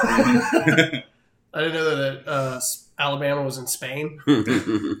mom. I didn't know that Alabama was in Spain.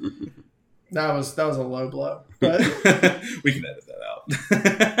 That was a low blow. But we can edit that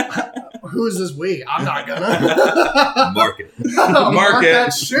out. Who is this we? I'm not gonna. Mark it. Mark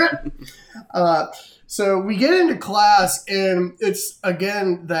that shit. So we get into class, and it's,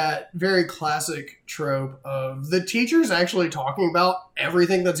 again, that very classic trope of the teacher's actually talking about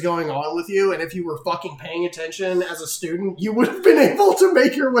everything that's going on with you, and if you were fucking paying attention as a student, you would have been able to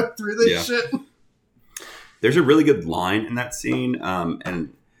make your way through this shit. There's a really good line in that scene,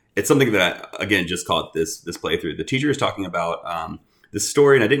 and it's something that I, again, just caught this playthrough. The teacher is talking about the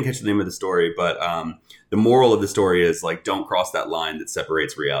story, and I didn't catch the name of the story, but the moral of the story is like, don't cross that line that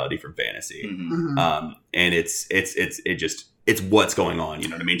separates reality from fantasy. And it's what's going on. You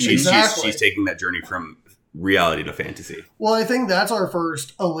know what I mean? She's taking that journey from reality to fantasy. Well, I think that's our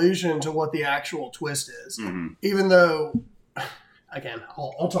first allusion to what the actual twist is. Even though, again,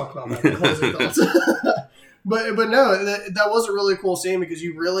 I'll talk about that in closing thoughts. But no, that was a really cool scene because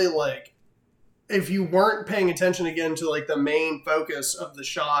you really like, if you weren't paying attention again to like the main focus of the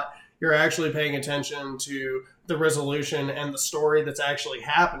shot, you're actually paying attention to the resolution and the story that's actually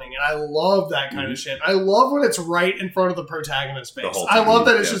happening. And I love that kind of shit. I love when it's right in front of the protagonist's face. I love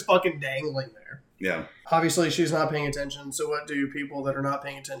that it's just fucking dangling there. Yeah. Obviously, she's not paying attention. So what do people that are not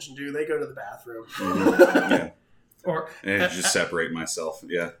paying attention do? They go to the bathroom. Yeah. Or just separate myself.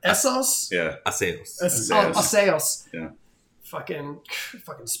 Yeah. Esos? Yeah. Aseos. Yeah. Fucking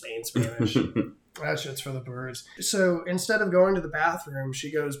Spain Spanish. That shit's for the birds. So instead of going to the bathroom, she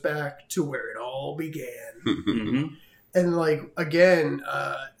goes back to where it all began. And like, again,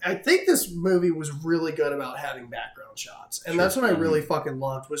 I think this movie was really good about having background shots. And that's what I really fucking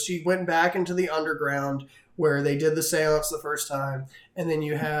loved, was she went back into the underground where they did the seance the first time. And then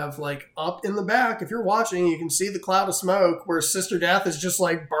you have like up in the back, if you're watching, you can see the cloud of smoke where Sister Death is just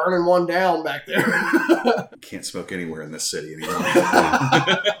like burning one down back there. Can't smoke anywhere in this city anymore.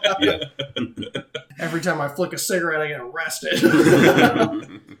 Yeah. Every time I flick a cigarette, I get arrested.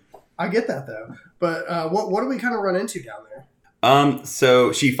 I get that though. But what do we kind of run into down there?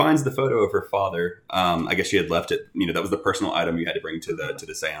 So she finds the photo of her father. I guess she had left it, that was the personal item you had to bring to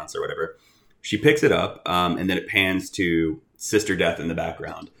the seance or whatever. She picks it up, and then it pans to Sister Death in the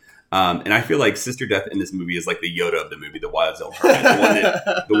background. And I feel like Sister Death in this movie is like the Yoda of the movie, the Wild Elf Hermit,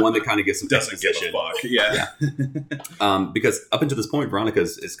 the one that kind of gives some exposition. Yeah. Because up until this point, Veronica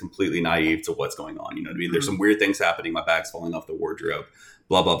is completely naive to what's going on. You know what I mean? There's some weird things happening. My bag's falling off the wardrobe.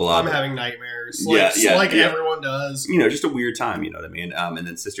 Blah blah blah. I'm having nightmares. Everyone does. Just a weird time. You know what I mean? And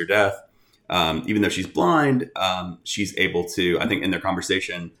then Sister Death, even though she's blind, she's able to. I think in their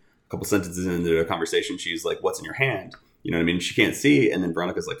conversation, a couple sentences into their conversation, she's like, "What's in your hand?" You know what I mean? She can't see. And then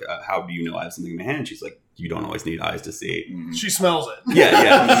Veronica's like, how do you know I have something in my hand? She's like, you don't always need eyes to see. She smells it.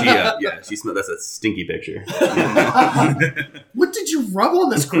 She smells. That's a stinky picture. What did you rub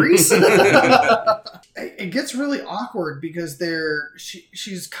on this grease? It gets really awkward because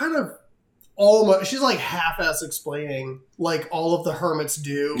she's kind of almost, she's like half-ass explaining like all of the hermits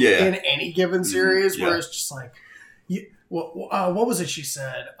do in any given series where it's just like, what was it she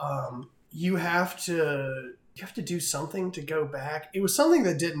said? You have to do something to go back. It was something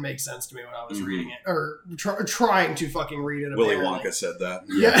that didn't make sense to me when I was reading it, or trying to fucking read it. Willy Wonka said that.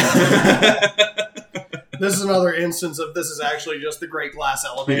 Yeah. This is another instance of this is actually just the Great Glass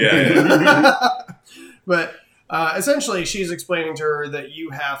Elevator. But essentially, she's explaining to her that you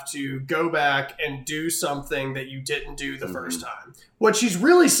have to go back and do something that you didn't do the first time. What she's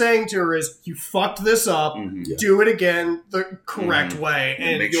really saying to her is, you fucked this up, do it again the correct way.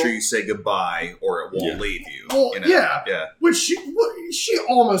 And make sure you say goodbye or it won't leave you. Well, yeah. Which she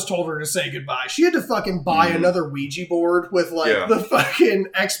almost told her to say goodbye. She had to fucking buy another Ouija board with like the fucking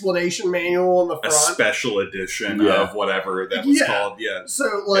explanation manual in the front. A special edition of whatever that was called. Yeah.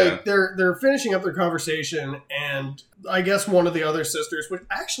 So like they're finishing up their conversation, and I guess one of the other sisters, which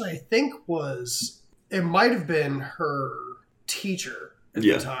actually I think it might have been her teacher at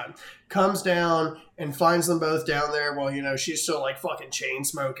the time, comes down and finds them both down there while she's still like fucking chain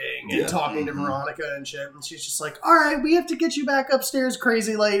smoking and talking to Veronica and shit, and she's just like, all right, we have to get you back upstairs,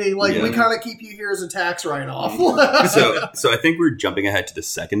 crazy lady, like we kind of keep you here as a tax write-off. So I think we're jumping ahead to the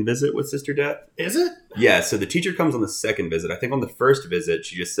second visit with Sister Death. Is it? Yeah, so the teacher comes on the second visit. I think on the first visit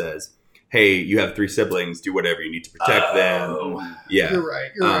she just says, hey, you have 3 siblings, do whatever you need to protect them. Yeah, you're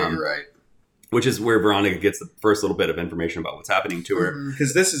right. Which is where Veronica gets the first little bit of information about what's happening to her.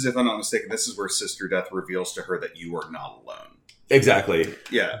 Because this is, if I'm not mistaken, this is where Sister Death reveals to her that you are not alone. Exactly.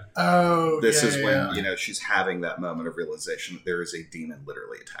 Yeah. Oh, this is when, she's having that moment of realization that there is a demon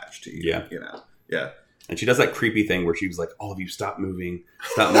literally attached to you. Yeah. Yeah. And she does that creepy thing where she was like, all of you stop moving.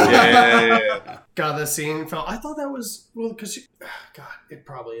 Yeah. God, that scene felt... I thought that was... Well, because... God, it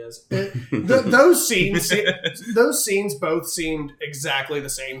probably is. Those scenes both seemed exactly the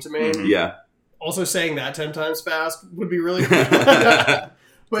same to me. Yeah. Also, saying that 10 times fast would be really cool. But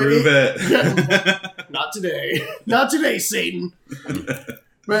prove it. Not today. Not today, Satan.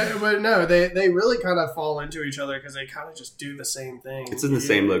 But no, they really kind of fall into each other because they kind of just do the same thing. It's in the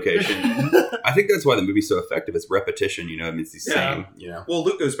same location. I think that's why the movie's so effective. It's repetition, it's the same, Well,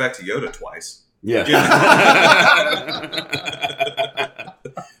 Luke goes back to Yoda twice. Yeah.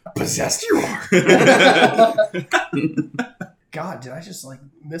 possessed you are. God, did I just like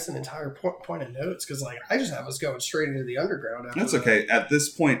miss an entire point of notes? Because like I just have us going straight into the underground. That's okay. At this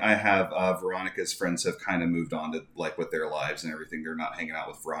point, I have Veronica's friends have kind of moved on to like with their lives and everything. They're not hanging out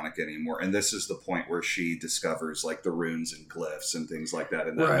with Veronica anymore. And this is the point where she discovers like the runes and glyphs and things like that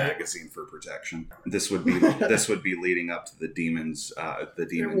in that magazine for protection. This would be leading up to the demons,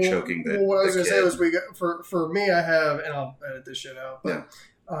 choking the. Well, what I was going to say was for me, I have, and I'll edit this shit out, but. Yeah.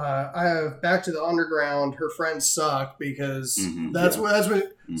 I have Back to the Underground. Her friends suck because that's what.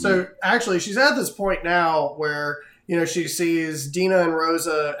 Mm-hmm. So actually, she's at this point now where she sees Dina and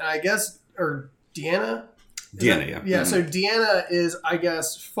Rosa, and I guess or Deanna. Deanna, yeah. So Deanna is, I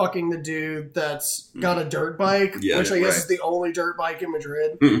guess, fucking the dude that's got a dirt bike, which I guess is the only dirt bike in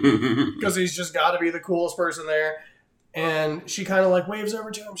Madrid because he's just got to be the coolest person there. And she kind of like waves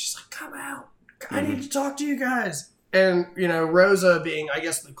over to him. She's like, "Come out! I need to talk to you guys." And, Rosa being, I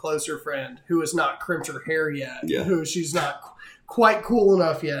guess, the closer friend who has not crimped her hair yet, who she's not quite cool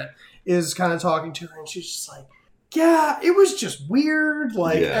enough yet, is kind of talking to her. And she's just like, yeah, it was just weird.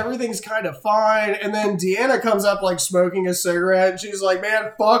 Like, everything's kind of fine. And then Deanna comes up, like, smoking a cigarette. And she's like,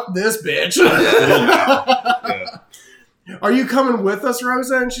 man, fuck this bitch. Are you coming with us,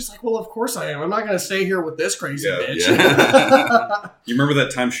 Rosa? And she's like, well, of course I am. I'm not going to stay here with this crazy bitch. Yeah. You remember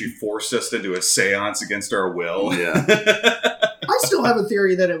that time she forced us to do a seance against our will? Yeah. I still have a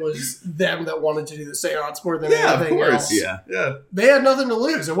theory that it was them that wanted to do the seance more than anything else. Yeah. They had nothing to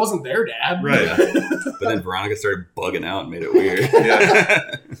lose. It wasn't their dad. Right. But then Veronica started bugging out and made it weird.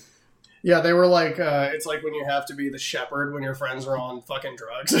 Yeah, they were like, it's like when you have to be the shepherd when your friends are on fucking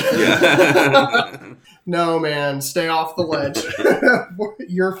drugs. No, man, stay off the ledge.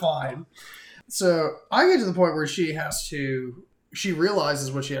 You're fine. So I get to the point where she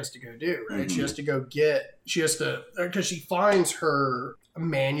realizes what she has to go do, right? Mm-hmm. She has to go because she finds her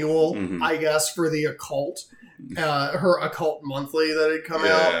manual, I guess, for the occult. Her occult monthly that had come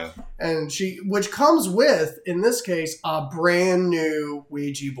out, and which comes with, in this case, a brand new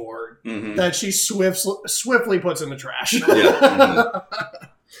Ouija board that she swiftly puts in the trash.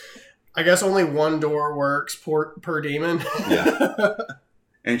 I guess only one door works per demon.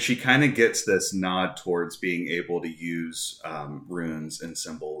 And she kind of gets this nod towards being able to use runes and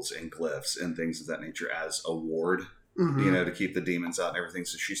symbols and glyphs and things of that nature as a ward. To keep the demons out and everything.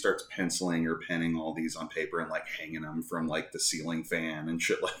 So she starts penciling or penning all these on paper and like hanging them from like the ceiling fan and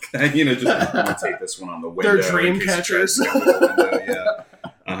shit like that. Just imitate this one on the window. They're dream catchers.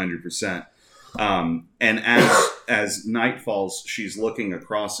 100%. And as night falls, she's looking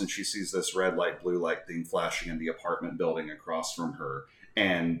across and she sees this red light, blue light thing flashing in the apartment building across from her.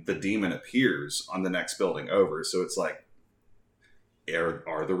 And the demon appears on the next building over. So it's like,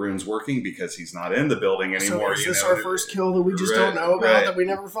 are the runes working because he's not in the building anymore? So is this our first kill that we just don't know about that we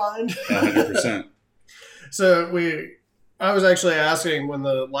never find? 100%. So I was actually asking when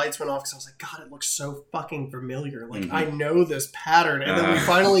the lights went off because I was like, God, it looks so fucking familiar. Like I know this pattern. And then we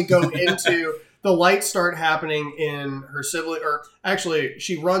finally go into the lights start happening in her sibling, or actually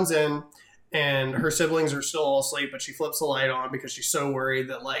she runs in. And her siblings are still all asleep, but she flips the light on because she's so worried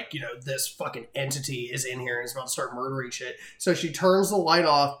that, like, this fucking entity is in here and is about to start murdering shit. So she turns the light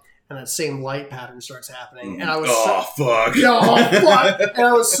off, and that same light pattern starts happening. And I was fuck. And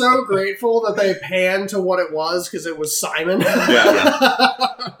I was so grateful that they panned to what it was because it was Simon.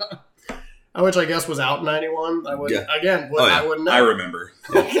 Which I guess was out in 91. I wouldn't know. I remember.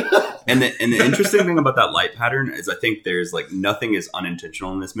 Yeah. And the interesting thing about that light pattern is I think there's like nothing is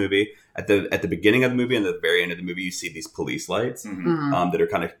unintentional in this movie. At the beginning of the movie and the very end of the movie, you see these police lights that are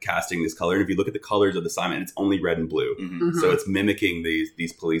kind of casting this color. And if you look at the colors of the Simon, it's only red and blue. So it's mimicking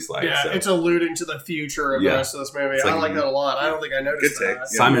these police lights. Yeah, it's alluding to the future of the rest of this movie. I like that a lot. I don't think I noticed that.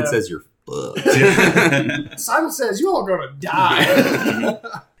 Simon says you're fucked. Simon says you all gonna die.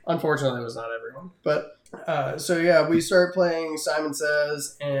 Unfortunately, it was not everyone. But, we start playing Simon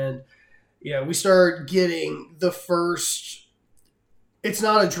Says, and, we start getting the first... It's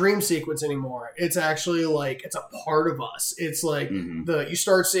not a dream sequence anymore. It's actually, like, it's a part of us. It's, like, you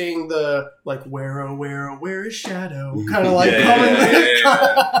start seeing the, like, where is Shadow? Kind of, like,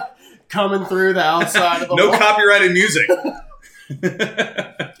 coming through the outside of the wall. No copyrighted music.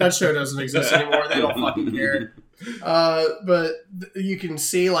 That show doesn't exist anymore. They don't fucking care. But you can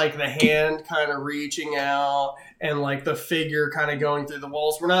see like the hand kind of reaching out and like the figure kind of going through the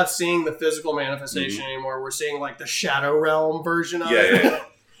walls. We're not seeing the physical manifestation anymore. We're seeing like the shadow realm version of it.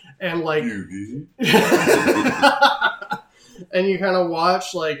 And like, and you kind of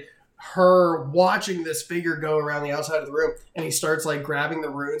watch like her watching this figure go around the outside of the room, and he starts like grabbing the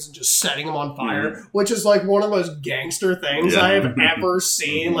runes and just setting them on fire, which is like one of the most gangster things I have ever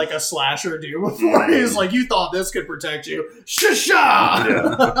seen like a slasher do before. He's like, you thought this could protect you.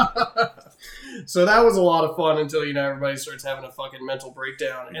 Shasha! So that was a lot of fun until, everybody starts having a fucking mental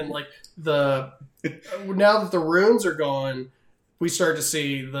breakdown. And like now that the runes are gone, we start to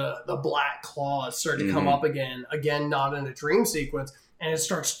see the black claws start to come up again, not in a dream sequence. And it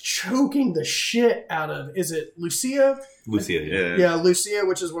starts choking the shit out of, is it Lucia? Lucia, yeah. Yeah, Lucia,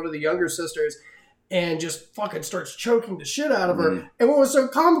 which is one of the younger sisters, and just fucking starts choking the shit out of her. And what was so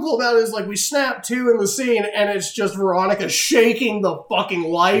comical about it is, like, we snap to in the scene, and it's just Veronica shaking the fucking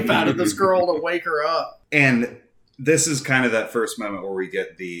life out of this girl to wake her up. And this is kind of that first moment where we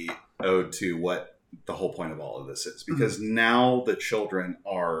get the ode to what the whole point of all of this is. Because now the children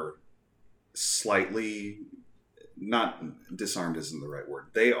are slightly... not disarmed isn't the right word.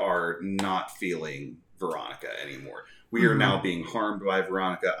 They are not feeling Veronica anymore. We are now being harmed by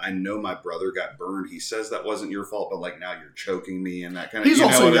Veronica. I know my brother got burned. He says that wasn't your fault, but like now you're choking me and that kind of. He's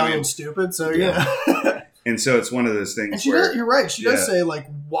also young and stupid, so yeah. And so it's one of those things. And you're right. She does say like,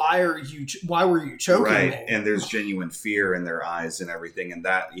 "Why were you choking me?" And there's genuine fear in their eyes and everything, and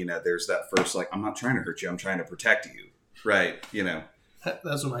that there's that first like, "I'm not trying to hurt you. I'm trying to protect you." Right?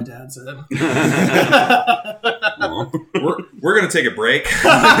 That's what my dad said. We're going to take a break.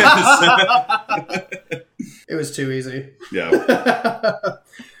 It was too easy. Yeah.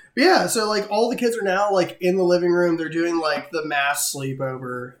 Yeah, so like all the kids are now like in the living room. They're doing like the mass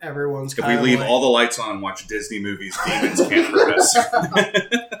sleepover. Everyone's if we leave all the lights on and watch Disney movies, demons can't hurt us.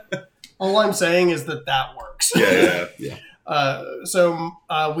 All I'm saying is that works. Yeah. So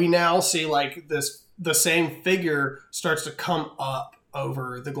we now see like the same figure starts to come up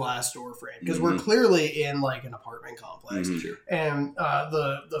over the glass door frame because we're clearly in like an apartment complex, and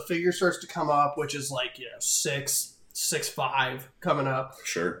the figure starts to come up, which is like 6'5" coming up,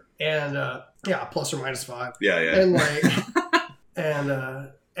 sure, and plus or minus 5, and like and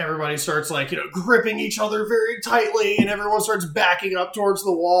everybody starts like gripping each other very tightly, and everyone starts backing up towards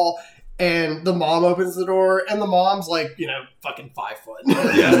the wall. And the mom opens the door, and the mom's like, fucking 5 foot.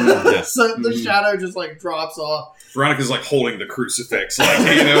 Yeah. So the shadow just like drops off. Veronica's like holding the crucifix, like,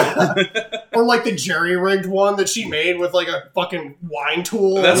 or like the jerry-rigged one that she made with like a fucking wine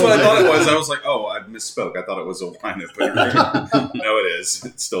tool. That's what I thought it was. I was like, oh, I misspoke. I thought it was a wine opener. No, it is.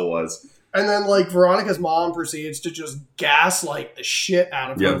 It still was. And then like Veronica's mom proceeds to just gaslight the shit out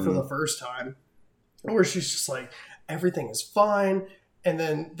of her for the first time. Where she's just like, everything is fine. And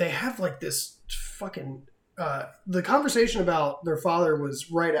then they have like this fucking... the conversation about their father was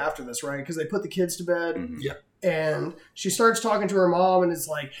right after this, right? Because they put the kids to bed. Yeah. And she starts talking to her mom and is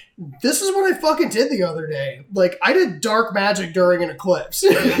like, this is what I fucking did the other day. Like, I did dark magic during an eclipse.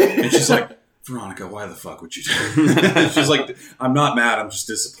 And she's like, Veronica, why the fuck would you do that? She's like, I'm not mad. I'm just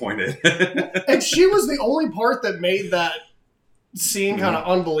disappointed. And she was the only part that made that scene kind of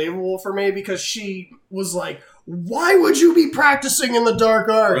unbelievable for me because she was like, why would you be practicing in the dark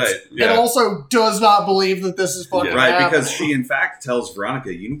arts? Right, yeah. And also does not believe that this is fucking happening. Because she in fact tells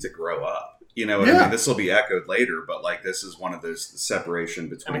Veronica, you need to grow up. You know what I mean? This will be echoed later, but like this is one of those separation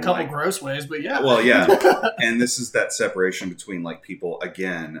between in a couple gross ways, but yeah. Well, yeah. And this is that separation between like people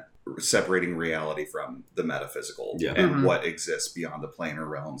again separating reality from the metaphysical and what exists beyond the planar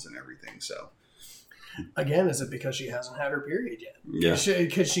realms and everything. So again, is it because she hasn't had her period yet? Yeah.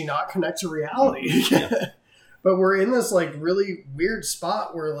 Could she not connect to reality? But we're in this like really weird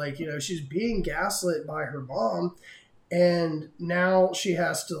spot where like, she's being gaslit by her mom and now she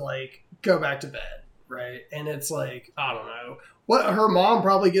has to like go back to bed. Right. And it's like, I don't know what her mom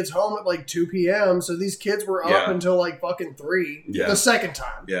probably gets home at like 2 p.m. So these kids were up until like fucking 3 the second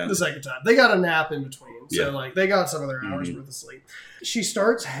time. Yeah. The second time they got a nap in between. So like they got some of their hours worth of sleep. She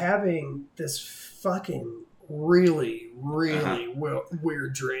starts having this fucking really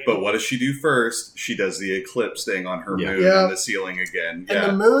weird dream. But what does she do first? She does the eclipse thing on her moon and the ceiling again. And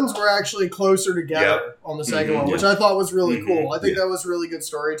the moons were actually closer together on the second one, which I thought was really cool. I think that was really good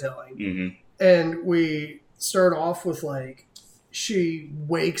storytelling. And we start off with like, she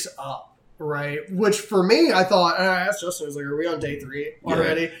wakes up, right? Which for me, I thought, and I asked Justin, I was like, are we on day 3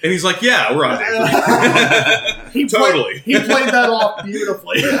 already? And he's like, yeah, we're on day 3. Totally. He played that off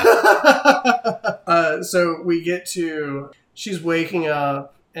beautifully. So we get to, she's waking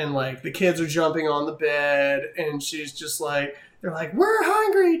up and like the kids are jumping on the bed and she's just like, they're like, we're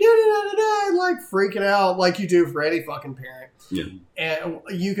hungry, like freaking out like you do for any fucking parent. Yeah. And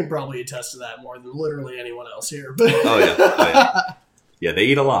you can probably attest to that more than literally anyone else here. But Oh, yeah. Yeah, they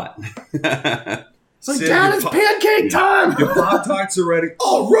eat a lot. It's like, Dad, it's pancake time! Your Pop-Tarts are ready.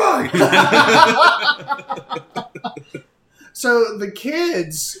 All right! So the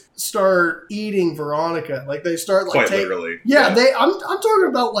kids start eating Veronica. Like, they start, like... Quite literally. Yeah, I'm talking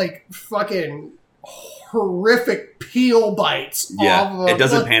about, like, fucking horrific peel bites off of it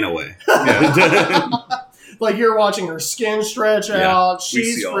doesn't pan away. Like, you're watching her skin stretch out.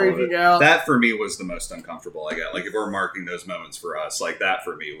 She's freaking out. That, for me, was the most uncomfortable I got. Like, if we're marking those moments for us, like, that,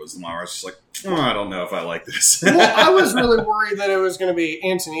 for me, was the one where I was just like, I don't know if I like this. Well, I was really worried that it was going to be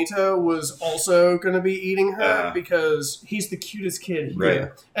Antonito was also going to be eating her because he's the cutest kid here.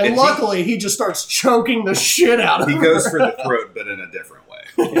 Right. And luckily, he just starts choking the shit out of her. He goes for the throat, but in a different way.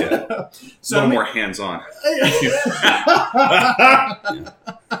 Yeah. So, a little more hands-on.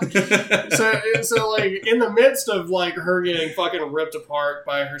 so like in the midst of like her getting fucking ripped apart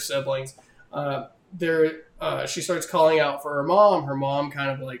by her siblings, she starts calling out for her mom. Her mom kind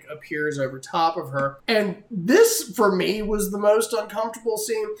of like appears over top of her, and this for me was the most uncomfortable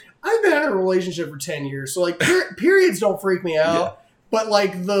scene. I've been in a relationship for 10 years, so like periods don't freak me out. Yeah. But,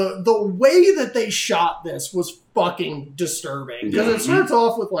 like, the way that they shot this was fucking disturbing. Because it starts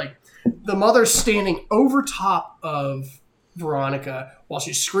off with, like, the mother standing over top of Veronica while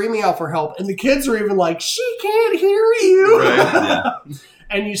she's screaming out for help. And the kids are even like, she can't hear you. Right. Yeah.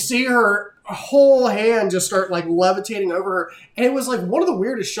 And you see her whole hand just start, like, levitating over her. And it was, like, one of the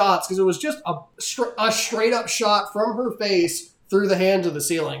weirdest shots because it was just a straight-up shot from her face through the hand to the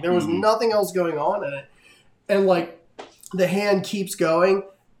ceiling. There was nothing else going on in it. And, like... the hand keeps going,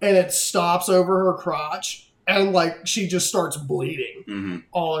 and it stops over her crotch, and, like, she just starts bleeding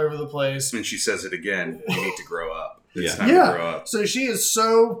all over the place. And she says it again, you need to grow up. It's time to grow up. So she is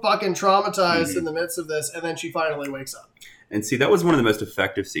so fucking traumatized in the midst of this, and then she finally wakes up. And see, that was one of the most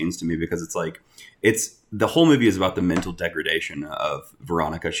effective scenes to me because it's like, the whole movie is about the mental degradation of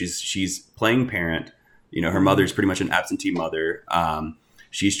Veronica. She's playing parent. You know, her mother's pretty much an absentee mother.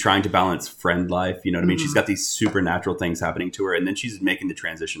 She's trying to balance friend life. You know what I mean? She's got these supernatural things happening to her. And then she's making the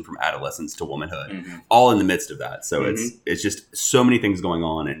transition from adolescence to womanhood, all in the midst of that. So it's just so many things going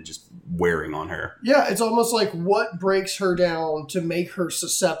on and just wearing on her. Yeah, it's almost like what breaks her down to make her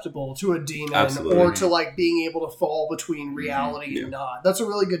susceptible to a demon or to like being able to fall between reality and not. That's a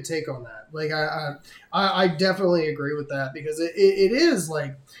really good take on that. Like I definitely agree with that because it is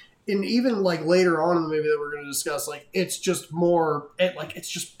like... and even like later on in the movie that we're going to discuss, like it's just it's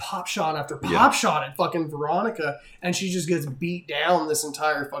just pop shot after pop shot at fucking Veronica, and she just gets beat down this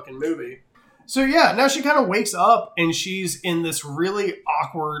entire fucking movie. So yeah, now she kind of wakes up and she's in this really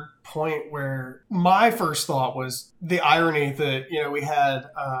awkward point where my first thought was the irony that, you know, we had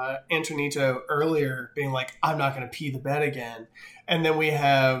Antonito earlier being like, I'm not going to pee the bed again. And then we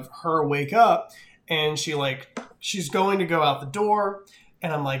have her wake up and she's going to go out the door.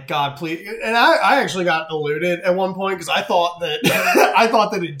 And I'm like, God, please. And I actually got eluded at one point because I thought that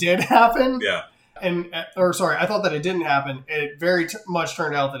it did happen. Yeah. I thought that it didn't happen. It very much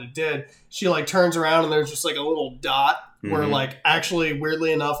turned out that it did. She like turns around and there's just like a little dot where like actually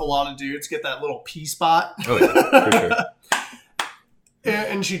weirdly enough a lot of dudes get that little pee spot. Oh yeah, for sure.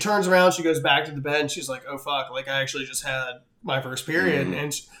 And she turns around, she goes back to the bed and she's like, oh fuck, like I actually just had my first period.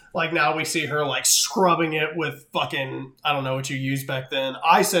 And like now we see her like scrubbing it with fucking, I don't know what you used back then.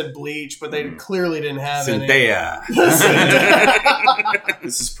 I said bleach, but they clearly didn't have any.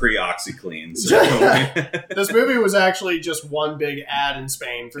 This is pre-OxyClean. So. This movie was actually just one big ad in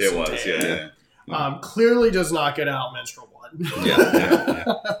Spain for Centella. It was, yeah. Clearly does not get out menstrual blood.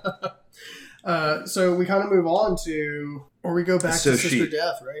 So we kind of move on to, or we go back to Sister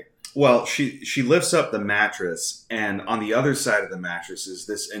Death, right? Well, she lifts up the mattress, and on the other side of the mattress is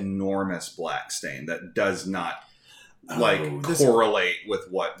this enormous black stain that does not correlate with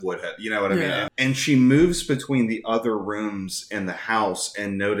what would have, you know what I mean? And she moves between the other rooms in the house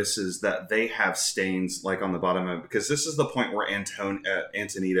and notices that they have stains like on the bottom of it, because this is the point where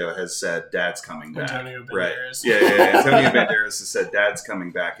Antonito has said, Dad's coming back. Antonio Banderas. Right. Yeah. Antonio Banderas has said, Dad's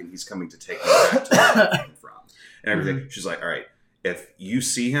coming back and he's coming to take me back to where I came from. And everything. She's like, all right. If you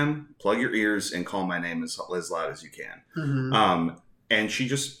see him, plug your ears and call my name as loud as you can. And she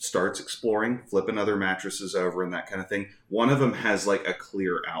just starts exploring, flipping other mattresses over and that kind of thing. One of them has like a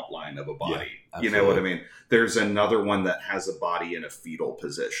clear outline of a body. Yeah, you know what I mean? There's another one that has a body in a fetal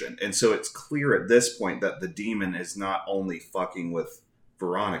position. And so it's clear at this point that the demon is not only fucking with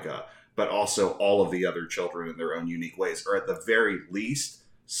Veronica, but also all of the other children in their own unique ways, or at the very least,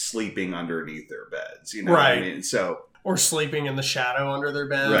 sleeping underneath their beds. You know what I mean? So... or sleeping in the shadow under their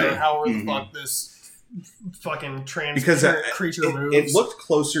bed, or however the fuck fucking transparent creature moves. It looked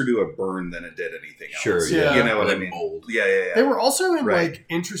closer to a burn than it did anything else. Sure, yeah. You know what I Like mean? mold. Yeah. They were also in Right. like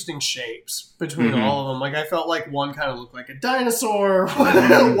interesting shapes between Mhm. all of them. Like I felt like one kind of looked like a dinosaur,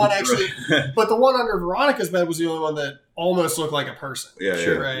 one actually, but the one under Veronica's bed was the only one that almost looked like a person. Yeah,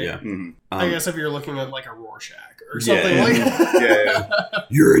 Sure. Right. Yeah. Mhm. I guess if you're looking at like a Rorschach or something Yeah. like that. Yeah.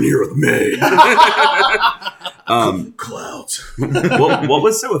 You're in here with me. Clouds. what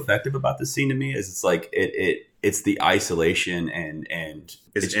was so effective about this scene to me is it's like it's the isolation and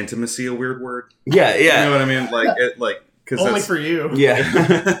Is intimacy a weird word? yeah. You know what I mean? Because Only that's for you.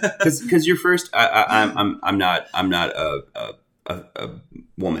 Yeah, because you're first. I'm not a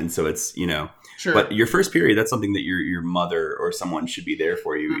woman, so it's Sure. But your first period, that's something that your mother or someone should be there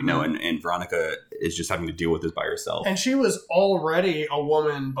for you, And Veronica is just having to deal with this by herself. And she was already a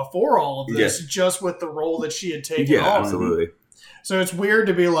woman before all of this, just with the role that she had taken Yeah, on. absolutely. So it's weird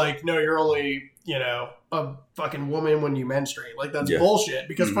to be like, no, you're only, a fucking woman when you menstruate. Like, that's bullshit.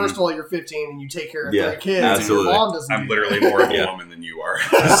 Because first of all, you're 15 and you take care of 3 kids. Absolutely. And your mom doesn't I'm do literally that. more of a woman than you are.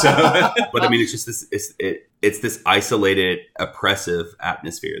 So. But I mean, it's just this. It's this isolated, oppressive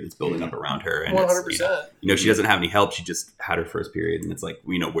atmosphere that's building up around her, and 100%. she doesn't have any help. She just had her first period, and it's like,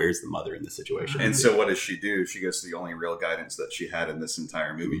 where's the mother in this situation? And so what does she do? She goes to the only real guidance that she had in this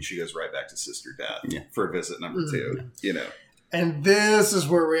entire movie. She goes right back to Sister Death for visit number 2, And this is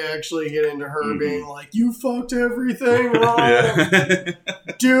where we actually get into her being like, you fucked everything wrong.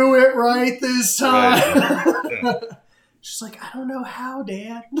 Do it right this time. Right. She's like, I don't know how,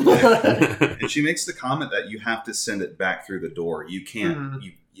 Dad. And she makes the comment that you have to send it back through the door. You can't,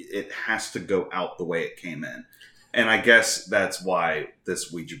 it has to go out the way it came in. And I guess that's why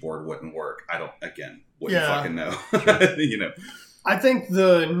this Ouija board wouldn't work. Wouldn't fucking know. I think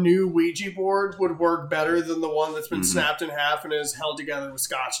the new Ouija board would work better than the one that's been snapped in half and is held together with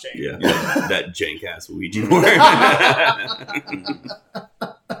Scotch tape. Yeah, that jank ass Ouija board.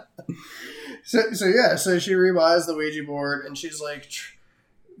 So she rebuys the Ouija board and she's like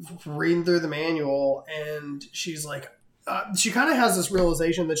reading through the manual and she's like, she kind of has this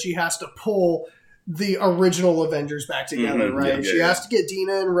realization that she has to pull the original Avengers back together, right? She has to get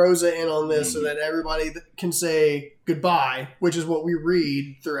Dina and Rosa in on this so that everybody can say goodbye, which is what we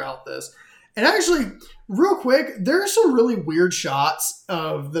read throughout this. And actually, real quick, there are some really weird shots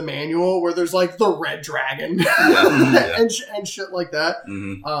of the manual where there's like the red dragon and shit like that.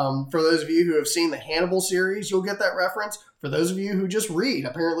 For those of you who have seen the Hannibal series, you'll get that reference. For those of you who just read,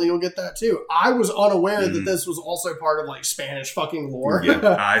 apparently you'll get that too. I was unaware that this was also part of like Spanish fucking lore.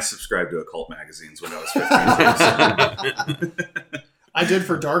 I subscribed to occult magazines when I was 15. I did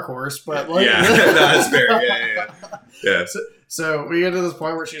for Dark Horse, but like, that's fair. Yeah. So we get to this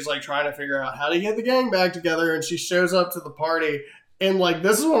point where she's like trying to figure out how to get the gang back together, and she shows up to the party, and like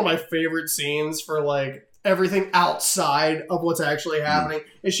this is one of my favorite scenes for like everything outside of what's actually happening.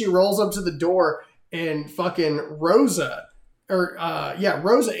 And she rolls up to the door, and fucking Rosa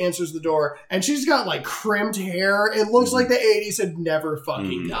answers the door, and she's got like crimped hair. It looks like the 80s had never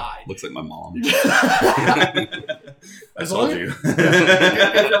fucking died. Looks like my mom. I told you.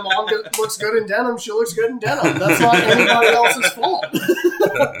 If your mom looks good in denim, she looks good in denim. That's not anybody else's fault.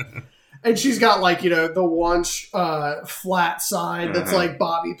 And she's got like, the one flat side that's like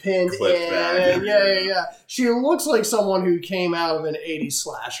bobby pinned in. And yeah. She looks like someone who came out of an 80s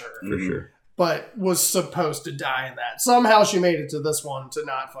slasher. For sure. But was supposed to die in that. Somehow she made it to this one to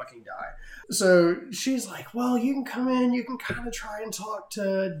not fucking die. So she's like, well, you can come in. You can kind of try and talk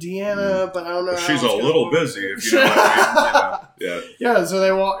to Deanna, but I don't know. She's a little busy, if you know what I mean. Yeah, so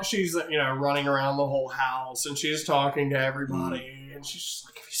they walk. She's, running around the whole house, and she's talking to everybody. And she's just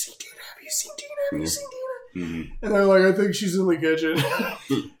like, have you seen Deanna? Have you seen Deanna? Have you seen Deanna? And they're like, I think she's in the kitchen.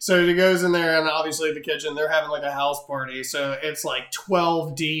 So she goes in there, and obviously the kitchen, they're having like a house party. So it's like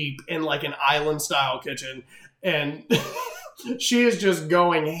 12 deep in like an island style kitchen. And she is just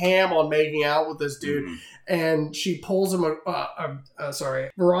going ham on making out with this dude. And she pulls him,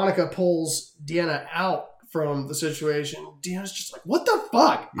 Veronica pulls Deanna out from the situation. Deanna's just like, what the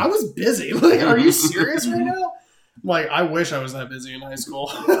fuck? I was busy. Like, are you serious right now? Like, I wish I was that busy in high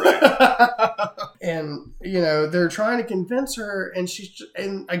school. And, they're trying to convince her, and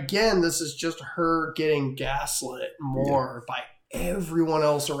and again, this is just her getting gaslit more by everyone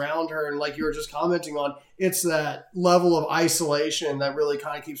else around her. And like you were just commenting on, it's that level of isolation that really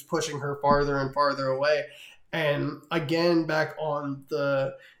kind of keeps pushing her farther and farther away. And again, back on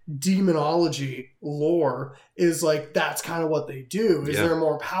the demonology lore, is like that's kind of what they do. Is they're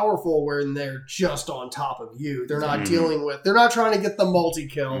more powerful when they're just on top of you. They're not dealing with. They're not trying to get the multi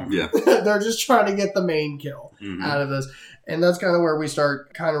kill. Yeah, they're just trying to get the main kill out of this. And that's kind of where we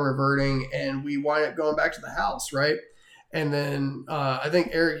start kind of reverting, and we wind up going back to the house, right? And then I think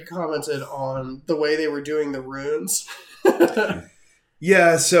Eric, you commented on the way they were doing the runes.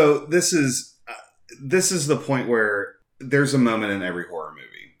 Yeah, so this is the point where there's a moment in every horror movie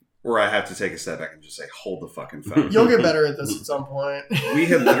where I have to take a step back and just say, hold the fucking phone. You'll get better at this at some point. We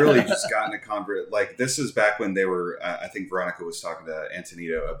have literally just gotten a convert. Like, this is back when they were, I think Veronica was talking to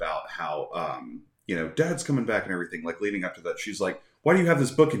Antonito about how, Dad's coming back and everything, like leading up to that. She's like, why do you have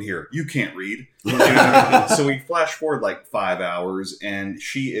this book in here? You can't read. So we flash forward like 5 hours, and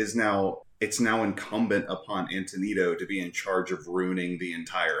it's now incumbent upon Antonito to be in charge of ruining the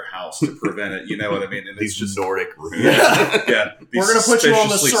entire house to prevent it. You know what I mean? And these just Nordic runes. Yeah. We're going to put you on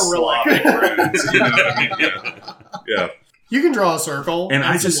the Cyrillic. Runes, you know what I mean? Yeah. You can draw a circle. And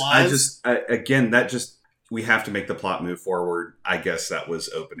we have to make the plot move forward. I guess that was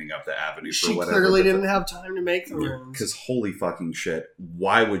opening up the avenue for whatever. She clearly didn't have time to make the runes. Because holy fucking shit,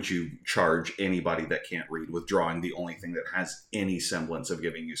 why would you charge anybody that can't read with drawing the only thing that has any semblance of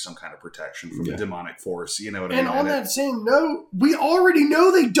giving you some kind of protection from the demonic force? You know what I mean? And on that same note, we already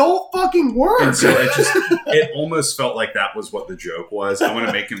know they don't fucking work. And so it almost felt like that was what the joke was. I want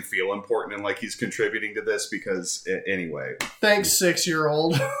to make him feel important and like he's contributing to this because, anyway. Thanks,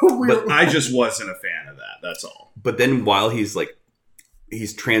 6-year-old. But I just wasn't a fan of that. That's all. But then while he's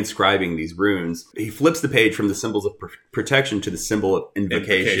transcribing these runes, he flips the page from the symbols of protection to the symbol of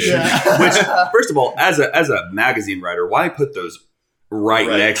invocation. Yeah. Which, first of all, as a magazine writer, why put those right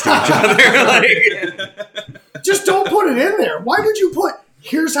next to each other? Just don't put it in there. Why would you put,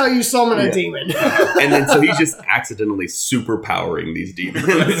 here's how you summon a demon? And then so he's just accidentally superpowering these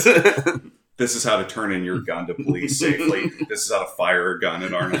demons. This is how to turn in your gun to police safely. This is how to fire a gun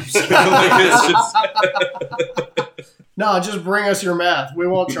at Arnold's. No, just bring us your meth. We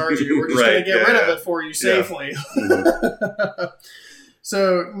won't charge you. We're just going to get rid of it for you safely. Yeah.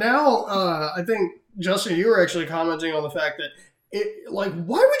 So now, I think, Justin, you were actually commenting on the fact that, why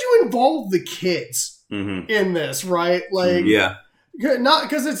would you involve the kids in this, right? Like, not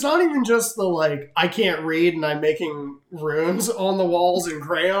because it's not even just the I can't read and I'm making runes on the walls in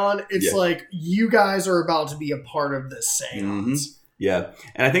crayon. It's like you guys are about to be a part of this seance. Yeah,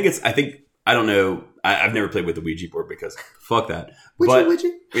 and I think I don't know. I've never played with the Ouija board because fuck that.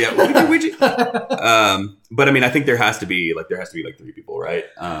 Ouija? Yeah, Ouija. But I mean, I think there has to be 3 people, right?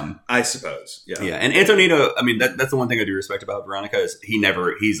 I suppose. Yeah. Yeah, and Antonito. I mean, that's the one thing I do respect about Veronica is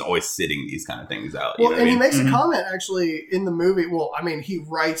he's always sitting these kind of things out. Well, and he makes a comment actually in the movie. Well, I mean, he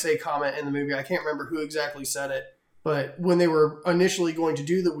writes a comment in the movie. I can't remember who exactly said it. But when they were initially going to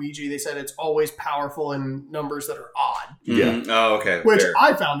do the Ouija, they said it's always powerful in numbers that are odd. Yeah. Oh, okay. Which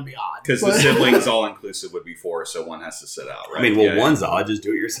I found to be odd. Because the siblings all-inclusive would be 4, so one has to sit out, right? I mean, one's odd. Just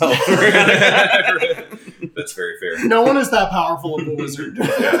do it yourself. That's very fair. No one is that powerful of a wizard.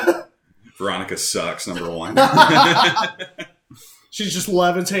 Yeah. Veronica sucks, number 1. She's just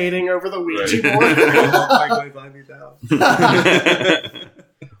levitating over the Ouija board.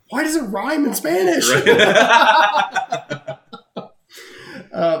 Why does it rhyme in Spanish? Right.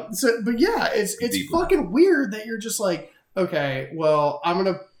 But yeah, it's fucking weird that you're just like, okay, well, I'm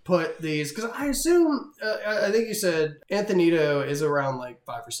gonna put these because I assume I think you said Antonito is around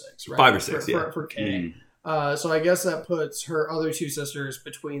 5 or 6, right? 5 or 6, for Kay. So I guess that puts her other 2 sisters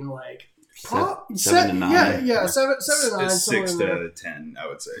between 7 to 9. Yeah, 7 to 9. 6 to 10, I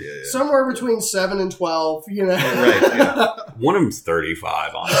would say. Yeah. Somewhere between 7 and 12, Right, yeah. One of them's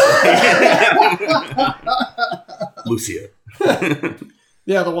 35, honestly. Lucia.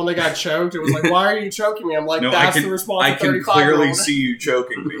 Yeah, the one that got choked. It was like, why are you choking me? I'm like, no, the response I of 35. I can clearly see you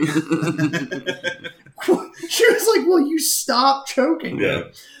choking me. She was like, will you stop choking me? Yeah.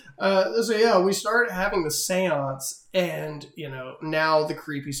 So yeah, we started having the seance, and now the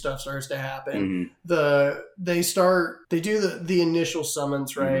creepy stuff starts to happen. They do the initial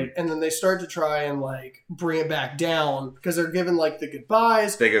summons, right, and then they start to try and bring it back down because they're given the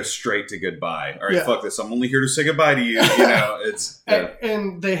goodbyes. They go straight to goodbye. All right, fuck this. I'm only here to say goodbye to you. It's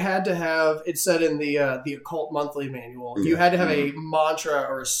and they had to have it said in the Occult Monthly manual. You had to have a mantra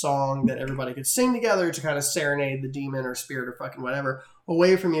or a song that everybody could sing together to kind of serenade the demon or spirit or fucking whatever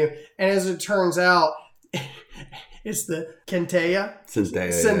away from you. And as it turns out, it's the Centella. The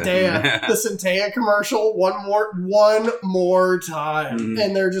Centella commercial one more time.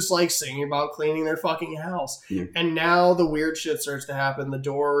 And they're just singing about cleaning their fucking house. And now the weird shit starts to happen. The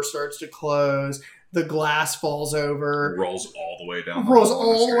door starts to close. the glass falls over. It rolls all the way down. Rolls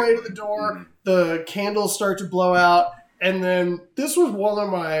all the way to the door. Mm-hmm. The candles start to blow out. And then this was one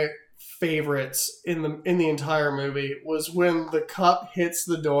of my favorites in the entire movie was when the cup hits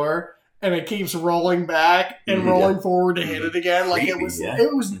the door and it keeps rolling back and rolling forward to hit it again. Like it was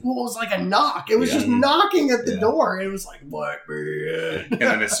like a knock. It was just knocking at the door. It was like, what, man? And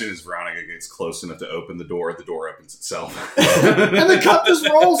then as soon as Veronica gets close enough to open the door opens itself. And the cup just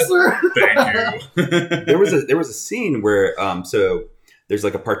rolls through. Thank you. There was a scene where so there's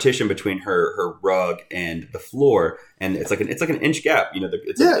like a partition between her rug and the floor, and it's like an inch gap. You know,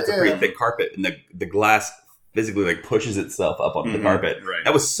 it's a pretty thick carpet, and the glass physically like pushes itself up onto the carpet. Right.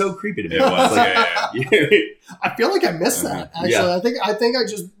 That was so creepy to me. It was. I feel like I missed that. Actually, I think I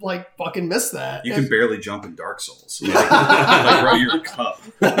just like fucking missed that. You can barely jump in Dark Souls. Like right your cup.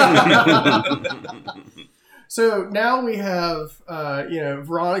 So now we have,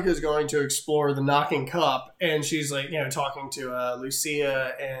 Veronica's going to explore the knocking cup, and she's like, talking to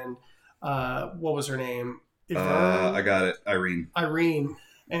Lucia and what was her name? I got it, Irene.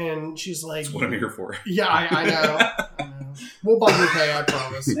 And she's like, that's what I'm here for. Yeah, I know. We'll bug your pay, I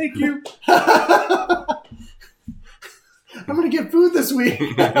promise. Thank you. I'm going to get food this week.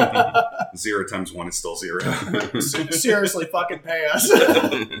 0 times 1 is still 0. Seriously, fucking pay us.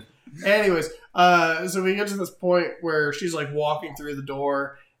 Anyways, so we get to this point where she's like walking through the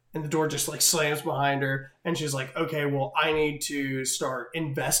door and the door just like slams behind her. And she's like, okay, well, I need to start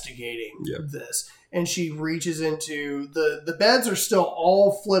investigating this. And she reaches into the beds are still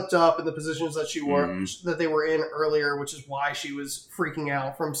all flipped up in the positions that that they were in earlier, which is why she was freaking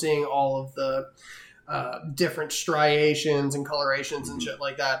out from seeing all of the different striations and colorations and shit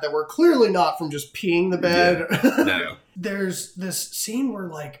like that were clearly not from just peeing the bed. No. There's this scene where,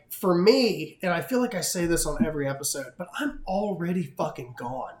 like, for me, and I feel like I say this on every episode, but I'm already fucking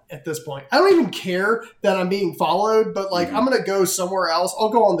gone at this point. I don't even care that I'm being followed, but, like, I'm going to go somewhere else. I'll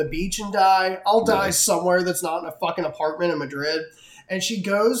go on the beach and die. I'll die somewhere that's not in a fucking apartment in Madrid. And she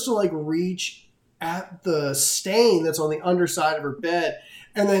goes to, like, reach at the stain that's on the underside of her bed.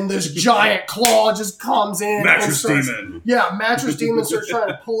 And then this giant claw just comes in. Mattress demon. Yeah, mattress demon starts trying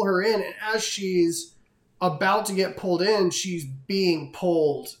to pull her in. And as she's about to get pulled in, she's being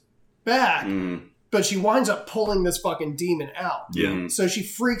pulled back. But she winds up pulling this fucking demon out. Yeah. So she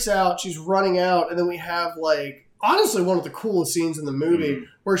freaks out. She's running out. And then we have, like, honestly, one of the coolest scenes in the movie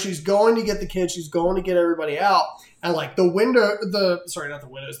where she's going to get the kids. She's going to get everybody out. And, like,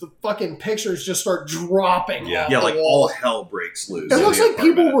 the fucking pictures just start dropping. Yeah, like all hell breaks loose. It looks like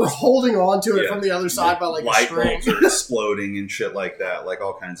people were holding on to it from the other side by, like, light a string. bulbs are exploding and shit like that. Like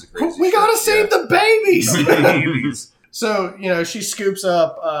all kinds of crazy We gotta save the babies! The babies. So, she scoops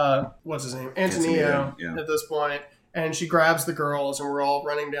up, what's his name? Antonio at this point. And she grabs the girls and we're all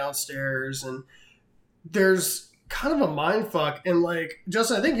running downstairs. And there's kind of a mind fuck, and like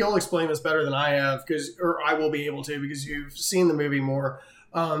Justin, I think you'll explain this better than I have, or I will be able to because you've seen the movie more.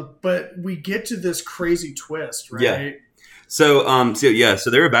 But we get to this crazy twist, right? Yeah. So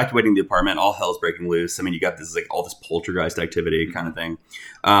they're evacuating the apartment. All hell's breaking loose. I mean, you got this like all this poltergeist activity kind of thing,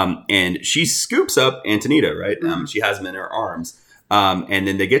 and she scoops up Antonito, right? She has him in her arms, and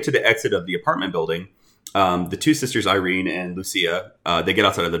then they get to the exit of the apartment building. The two sisters, Irene and Lucia, they get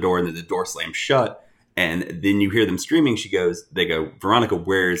outside of the door, and then the door slams shut. And then you hear them screaming. They go, Veronica,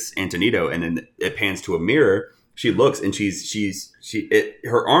 where's Antonito? And then it pans to a mirror. She looks and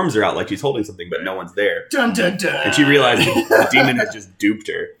her arms are out like she's holding something, but no one's there. Dun, dun, dun. And she realizes the demon has just duped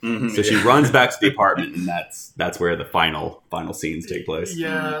her. So she runs back to the apartment, and that's where the final scenes take place.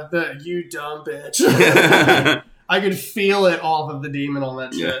 Yeah, you dumb bitch. I could feel it off of the demon on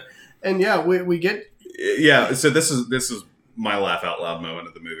that shit. And we get. Yeah, so this is my laugh out loud moment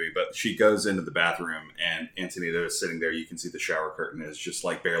of the movie, but she goes into the bathroom and Antonito is sitting there. You can see the shower curtain is just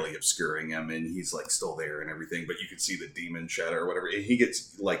like barely obscuring him, and he's like still there and everything, but you can see the demon shadow or whatever. And he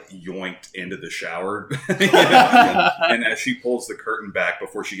gets like yoinked into the shower. And as she pulls the curtain back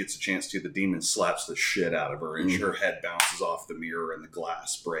before she gets a chance to, the demon slaps the shit out of her, and her head bounces off the mirror and the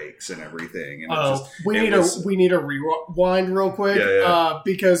glass breaks and everything. And we need a rewind real quick,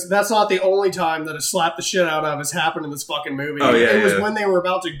 because that's not the only time that a slap the shit out of has happened in this fucking movie. It was when they were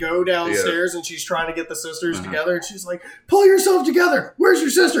about to go downstairs and she's trying to get the sisters together, and she's like, pull yourself together, where's your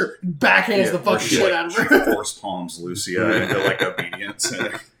sister? Backhands the fucking shit out of her. She force palms Lucia into like obedience.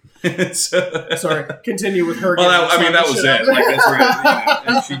 Sorry, continue with her. Well, that was it. Like, that's where,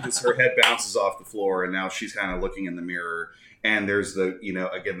 and she just, her head bounces off the floor, and now she's kind of looking in the mirror. And there's the,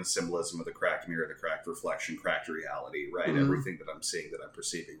 again, the symbolism of the cracked mirror, the cracked reflection, cracked reality, right? Everything that I'm seeing, that I'm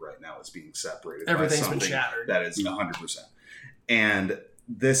perceiving right now is being separated. Everything's been shattered. That is 100%. And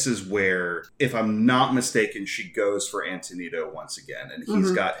this is where, if I'm not mistaken, she goes for Antonito once again, and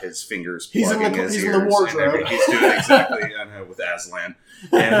he's got his fingers plugging his ears. He's in the wardrobe. He's doing exactly, I know, with Aslan.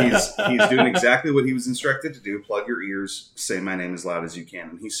 And he's doing exactly what he was instructed to do. Plug your ears, say my name as loud as you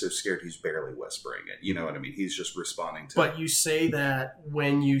can. And he's so scared he's barely whispering it. You know what I mean? He's just responding to But you say that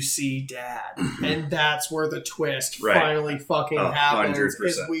when you see Dad. And that's where the twist finally fucking happens. 100%.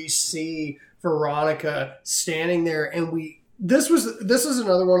 Is we see Veronica standing there, and this is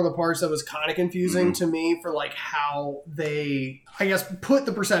another one of the parts that was kind of confusing to me for like how they, I guess, put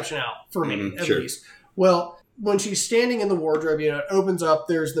the perception out for me at least. Well, when she's standing in the wardrobe, it opens up,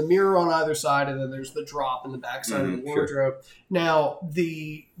 there's the mirror on either side, and then there's the drop in the backside of the wardrobe. Now,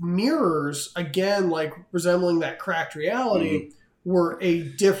 the mirrors, again, like resembling that cracked reality, were a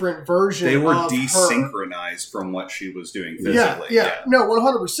different version of her. They were desynchronized from what she was doing physically. Yeah. No,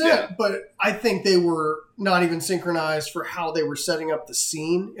 100%. Yeah. But I think they were not even synchronized for how they were setting up the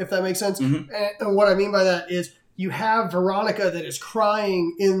scene, if that makes sense. And what I mean by that is you have Veronica that is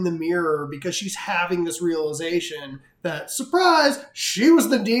crying in the mirror because she's having this realization that, surprise, she was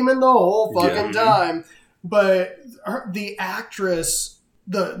the demon the whole fucking time. But the actress,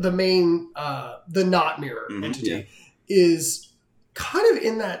 the main, the not mirror entity, is kind of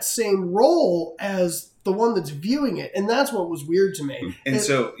in that same role as the one that's viewing it, and that's what was weird to me. And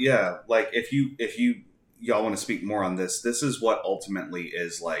so, like if y'all want to speak more on this is what ultimately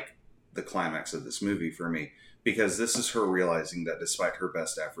is like the climax of this movie for me, because this is her realizing that despite her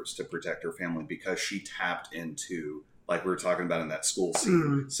best efforts to protect her family, because she tapped into, like we were talking about in that school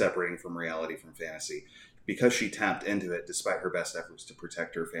scene, separating from reality from fantasy, because she tapped into it, despite her best efforts to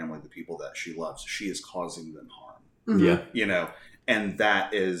protect her family, the people that she loves, she is causing them harm. And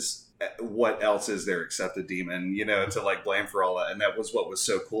that is, what else is there except a demon, to like blame for all that. And that was what was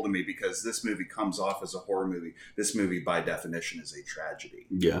so cool to me, because this movie comes off as a horror movie. This movie, by definition, is a tragedy.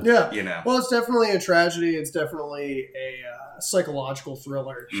 Yeah. Well, it's definitely a tragedy. It's definitely a psychological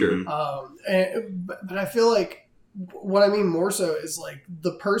thriller. Sure. But I feel like what I mean more so is like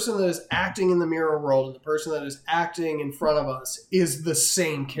the person that is acting in the mirror world and the person that is acting in front of us is the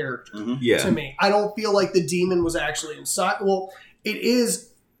same character to me. I don't feel like the demon was actually inside. Well, it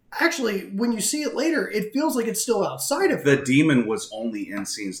is actually, when you see it later, it feels like it's still outside of her. The demon was only in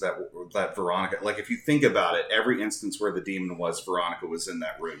scenes that Veronica, like if you think about it, every instance where the demon was, Veronica was in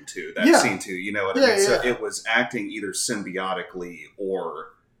that room too, scene too, you know what I mean? So it was acting either symbiotically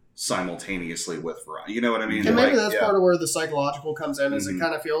or simultaneously with Veronica, you know what I mean? And maybe that's part of where the psychological comes in, is it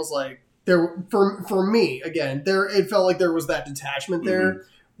kind of feels like there, for me, again, it felt like there was that detachment there,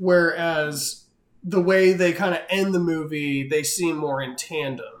 whereas the way they kind of end the movie, they seem more in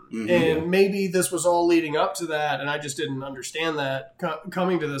tandem. And maybe this was all leading up to that, and I just didn't understand that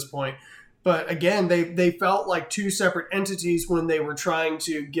coming to this point. But again, they felt like two separate entities when they were trying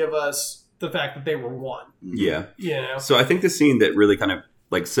to give us the fact that they were one. Yeah. So I think the scene that really kind of,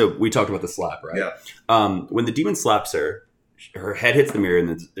 like, so we talked about the slap, right? Yeah. When the demon slaps her head hits the mirror, and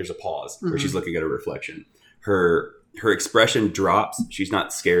then there's a pause where she's looking at her reflection. Her expression drops. She's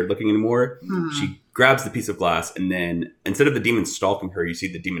not scared looking anymore. She grabs the piece of glass, and then instead of the demon stalking her, you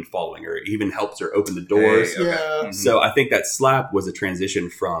see the demon following her. It even helps her open the doors. So I think that slap was a transition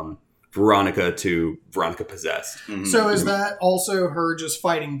from Veronica to Veronica possessed. So is that also her just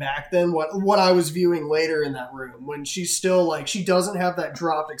fighting back then? What I was viewing later in that room, when she's still like, she doesn't have that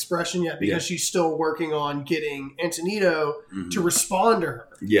dropped expression yet because she's still working on getting Antonito to respond to her.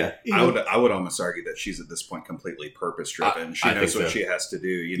 I would almost argue that she's at this point completely purpose driven. She knows what she has to do,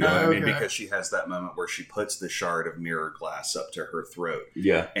 you know what I mean? Because she has that moment where she puts the shard of mirror glass up to her throat.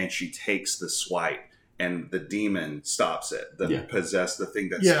 And she takes the swipe. And the demon stops it. The possessed, the thing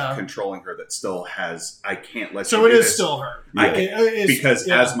that's controlling her, that still has, I can't let you do this. So it is still her. Because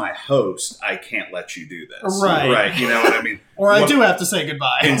as my host, I can't let you do this. Right. You know what I mean? Or I do have to say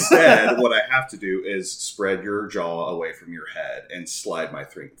goodbye. Instead, what I have to do is spread your jaw away from your head and slide my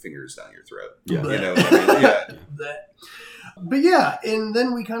fingers down your throat. You know what I mean? But and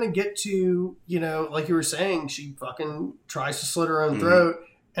then we kind of get to, like you were saying, she fucking tries to slit her own throat.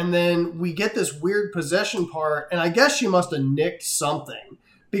 And then we get this weird possession part, and I guess she must have nicked something.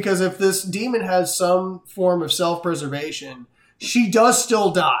 Because if this demon has some form of self-preservation, she does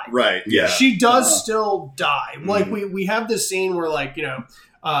still die. Right, yeah. She does still die. Like, we have this scene where, like,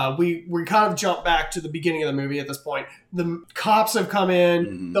 we kind of jump back to the beginning of the movie at this point. The cops have come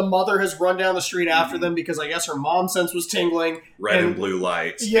in. The mother has run down the street after them because I guess her mom sense was tingling. Red and blue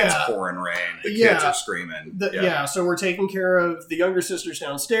lights. It's pouring rain. The kids are screaming. So we're taking care of the younger sisters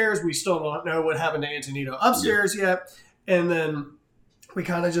downstairs. We still don't know what happened to Antonito upstairs yet. And then we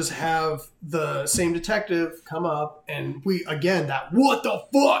kind of just have the same detective come up, and we, again, that what the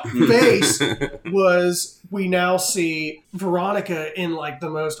fuck face we now see Veronica in like the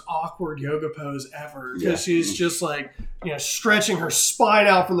most awkward yoga pose ever, because she's just like, stretching her spine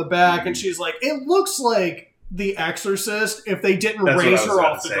out from the back, and she's like, it looks like The Exorcist if they didn't raise her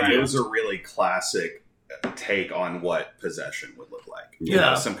off the ground. It was a really classic take on what possession would look like.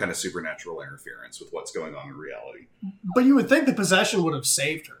 Some kind of supernatural interference with what's going on in reality. But you would think the possession would have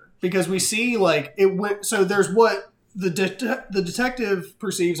saved her, because we see like it went. So there's what the detective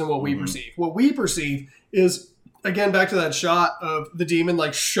perceives and what we perceive. What we perceive is, again, back to that shot of the demon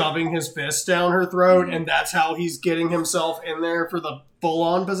like shoving his fist down her throat, and that's how he's getting himself in there for the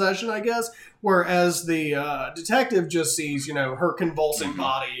full-on possession, I guess. Whereas the detective just sees, her convulsing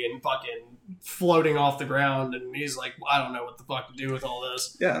body and fucking floating off the ground, and he's like, I don't know what the fuck to do with all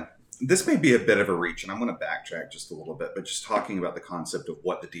this. Yeah. This may be a bit of a reach, and I'm going to backtrack just a little bit, but just talking about the concept of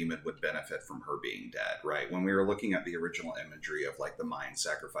what the demon would benefit from her being dead, right? When we were looking at the original imagery of like the mind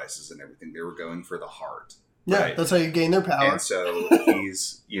sacrifices and everything, they were going for the heart. Yeah, right? That's how you gain their power. And so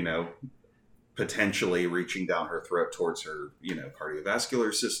he's, potentially reaching down her throat towards her,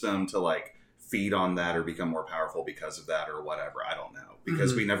 cardiovascular system to like feed on that or become more powerful because of that or whatever. I don't know,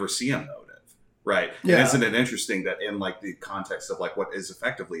 because we never see a motive. Right. Yeah. And isn't it interesting that in like the context of like what is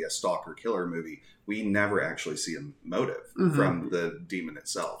effectively a stalker killer movie, we never actually see a motive from the demon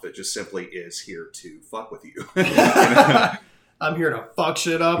itself. It just simply is here to fuck with you. I'm here to fuck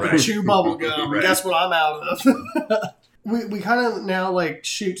shit up and chew bubble gum. And guess what I'm out of? we kind of now like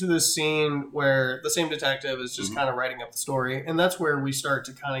shoot to this scene where the same detective is just kind of writing up the story, and that's where we start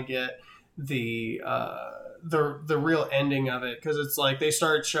to kind of get the real ending of it, because it's like they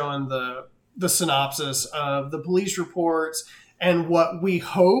start showing the synopsis of the police reports and what we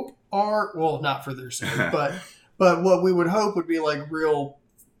hope are, well, not for their sake, but what we would hope would be like real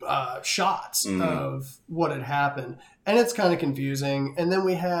shots of what had happened. And it's kind of confusing. And then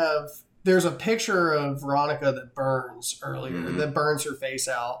there's a picture of Veronica that burns earlier, that burns her face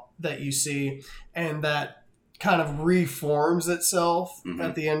out, that you see, and that kind of reforms itself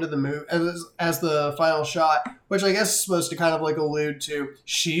at the end of the movie as the final shot, which I guess is supposed to kind of like allude to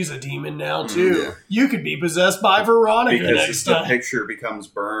she's a demon now too. Yeah. You could be possessed by Veronica because next time. The picture becomes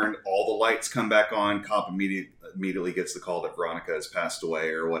burned, all the lights come back on, cop immediately gets the call that Veronica has passed away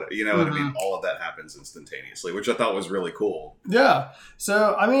or what, what I mean? All of that happens instantaneously, which I thought was really cool. Yeah.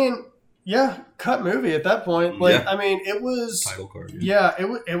 So, I mean, cut movie at that point. Like, I mean, it was title card. Yeah,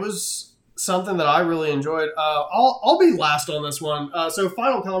 it was something that I really enjoyed. I'll be last on this one. So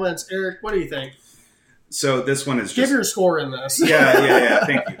final comments, Eric. What do you think? So this one is give your score in this. Yeah.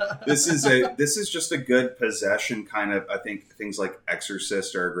 Thank you. This is just a good possession kind of. I think things like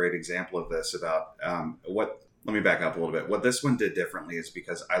Exorcist are a great example of this. About Let me back up a little bit. What this one did differently is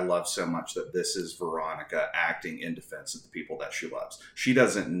because I love so much that this is Veronica acting in defense of the people that she loves. She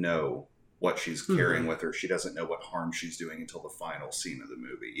doesn't know what she's carrying with her. She doesn't know what harm she's doing until the final scene of the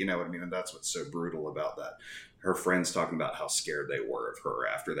movie. You know what I mean? And that's what's so brutal about that. Her friends talking about how scared they were of her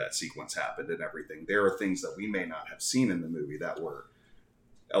after that sequence happened and everything. There are things that we may not have seen in the movie that were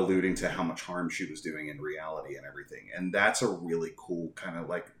alluding to how much harm she was doing in reality and everything. And that's a really cool kind of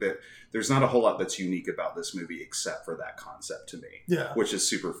like that. There's not a whole lot that's unique about this movie except for that concept to me, which is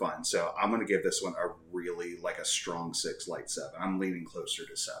super fun. So I'm going to give this one a really like a strong 6, light 7. I'm leaning closer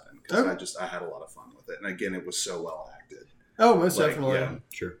to 7 because I had a lot of fun with it. And again, it was so well acted. Oh, most definitely. Yeah,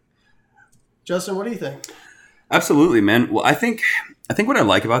 sure. Justin, what do you think? Absolutely, man. Well, I think what I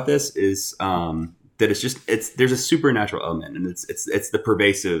like about this is, that there's a supernatural element, and it's the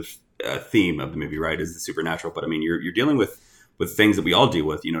pervasive theme of the movie, right? Is the supernatural, but I mean, you're dealing with things that we all deal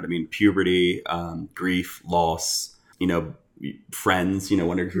with. You know what I mean? Puberty, grief, loss. Friends.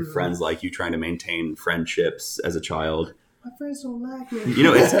 Wondering if your friends like you, trying to maintain friendships as a child. My friends don't like me.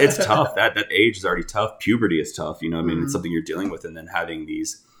 It's tough. That age is already tough. Puberty is tough. It's something you're dealing with, and then having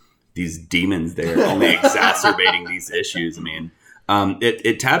these demons there only exacerbating these issues. I mean.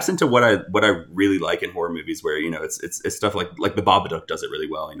 It taps into what I really like in horror movies, where it's stuff like the Babadook does it really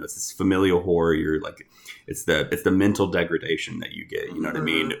well. It's this familial horror. You're like it's the mental degradation that you get. You know what I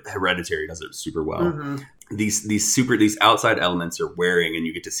mean? Hereditary does it super well. These outside elements are wearing, and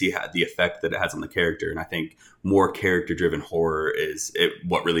you get to see the effect that it has on the character. And I think more character driven horror is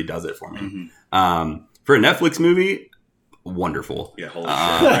what really does it for me. For a Netflix movie. Wonderful. Yeah, holy shit.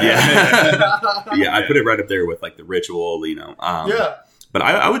 Yeah, I put it right up there with like The Ritual, But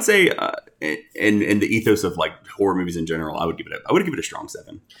I would say in the ethos of like horror movies in general, I would give it a strong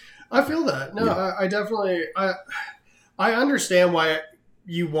 7. I feel that. No, I definitely I understand why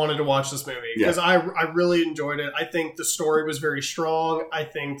you wanted to watch this movie because I really enjoyed it. I think the story was very strong. I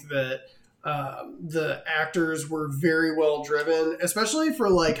think that the actors were very well driven, especially for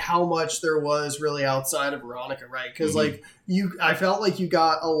like how much there was really outside of Veronica, right? Because like I felt like you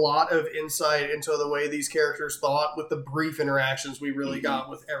got a lot of insight into the way these characters thought with the brief interactions we really got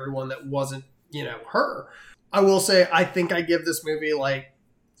with everyone that wasn't, her. I will say, I think I give this movie like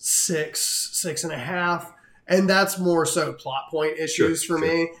 6.5. And that's more so plot point issues for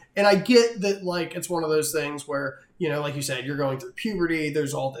me. And I get that, like, it's one of those things where, like you said, you're going through puberty.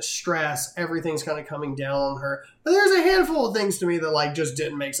 There's all this stress. Everything's kind of coming down on her. But there's a handful of things to me that, like, just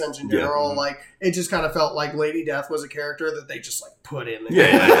didn't make sense in general. Like, it just kind of felt like Lady Death was a character that they just, like, put in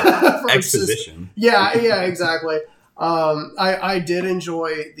there. Exposition. Yeah, exactly. I did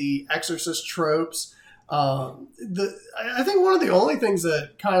enjoy the Exorcist tropes. I think one of the only things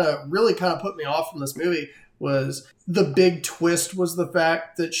that really put me off from this movie was the big twist was the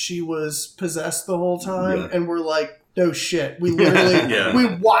fact that she was possessed the whole time. And we're like, no shit. We literally, we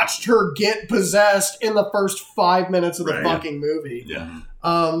watched her get possessed in the first 5 minutes of the fucking movie.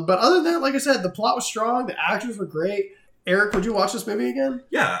 But other than that, like I said, the plot was strong. The actors were great. Eric, would you watch this movie again?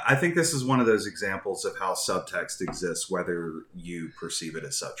 Yeah, I think this is one of those examples of how subtext exists, whether you perceive it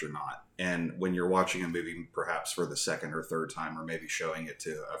as such or not. And when you're watching a movie, perhaps for the second or third time, or maybe showing it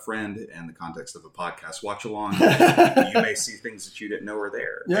to a friend in the context of a podcast watch along, you may see things that you didn't know were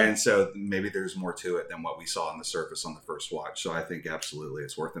there. Yeah. And so maybe there's more to it than what we saw on the surface on the first watch. So I think absolutely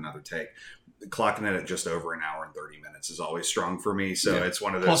it's worth another take. Clocking it at just over an hour and 30 minutes is always strong for me. So it's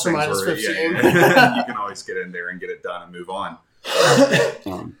one of those things where you can always get in there and get it done and move on.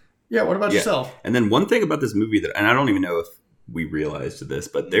 What about yourself? And then one thing about this movie and I don't even know if we realized this,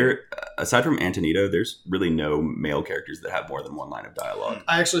 but there, aside from Antonito, there's really no male characters that have more than one line of dialogue.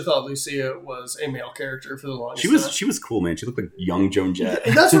 I actually thought Lucia was a male character for the longest time. She was cool, man. She looked like young Joan Jett.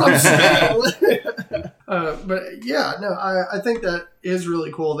 That's what I'm saying. I think that is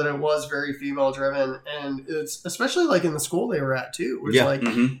really cool that it was very female driven, and it's especially like in the school they were at too, which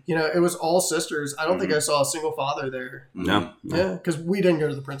it was all sisters. I don't think I saw a single father there. No. Yeah, because we didn't go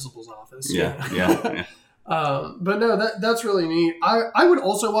to the principal's office. Yeah. But no, that's really neat. I would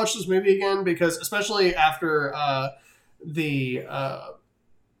also watch this movie again because especially after the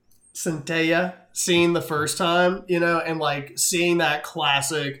Centella scene the first time, and like seeing that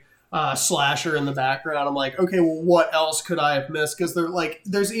classic slasher in the background, I'm like, okay, well, what else could I have missed? Because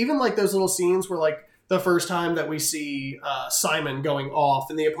there's even like those little scenes where like the first time that we see Simon going off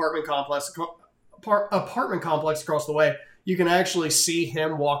in the apartment complex across the way, you can actually see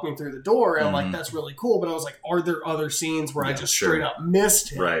him walking through the door, and I'm like, that's really cool. But I was like, are there other scenes where I just straight up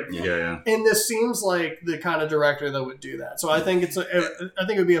missed him? Right. Yeah. And this seems like the kind of director that would do that. So I think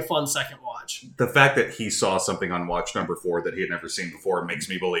it would be a fun second watch. The fact that he saw something on watch number 4 that he had never seen before makes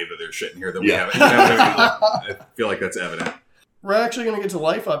me believe that there's shit in here that we haven't. I feel like that's evident. We're actually going to get to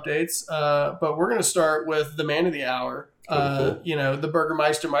life updates, but we're going to start with the man of the hour. Cool. The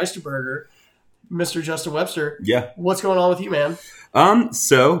Burgermeister Burger. Mr. Justin Webster. Yeah. What's going on with you, man?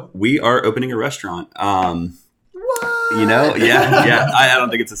 So we are opening a restaurant. What? I don't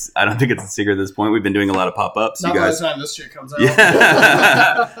think it's a secret at this point. We've been doing a lot of pop-ups. Not by the time this shit comes out.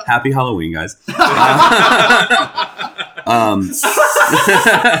 Yeah. Happy Halloween, guys.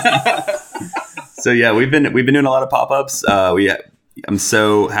 So yeah, we've been doing a lot of pop-ups. I'm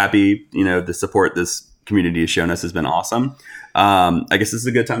so happy, the support this community has shown us has been awesome. I guess this is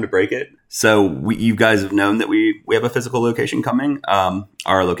a good time to break it. So you guys have known that we have a physical location coming.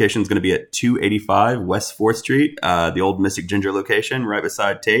 Our location is going to be at 285 West 4th Street, the old Mystic Ginger location right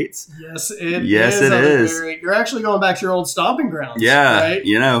beside Tate's. Yes, it is. You're actually going back to your old stomping grounds. Yeah, right?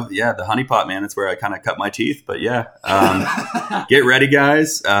 The Honey Pot, man. That's where I kind of cut my teeth. But get ready,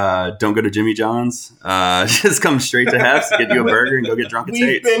 guys. Don't go to Jimmy John's. Just come straight to Hef's, get you a burger, and go get drunk at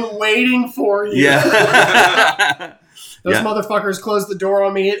Tate's. We've been waiting for you. Yeah. Those motherfuckers closed the door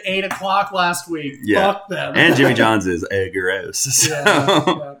on me at 8 o'clock last week. Yeah. Fuck them. And Jimmy John's is gross. So.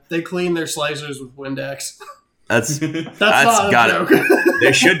 Yeah. They clean their slicers with Windex. That's not a joke.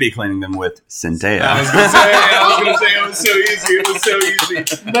 They should be cleaning them with Centella. I was going to say it was so easy. It was so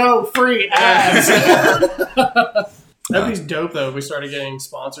easy. No free ads. That'd be dope though if we started getting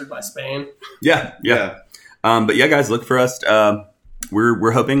sponsored by Spain. Yeah. But yeah, guys, look for us.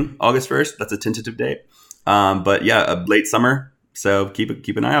 We're hoping August 1st. That's a tentative date. A late summer. So keep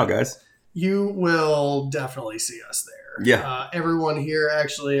an eye out, guys. You will definitely see us there. Yeah. Everyone here,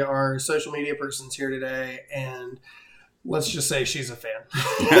 actually, our social media person's here today, and let's just say she's a fan.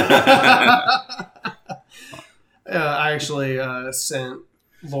 I actually sent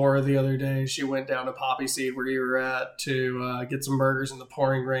Laura the other day. She went down to Poppy Seed where you were at to get some burgers in the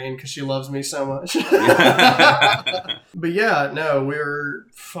pouring rain because she loves me so much. But yeah, no, we were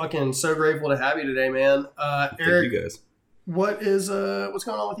fucking so grateful to have you today, man. Eric, thank you guys. What's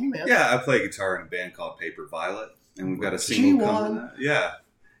going on with you, man? Yeah, I play guitar in a band called Paper Violet, and we've got a single coming out. Yeah.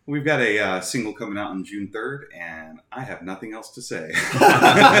 We've got a single coming out on June 3rd, and I have nothing else to say.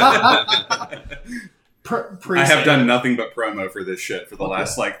 I have done nothing but promo for this shit for the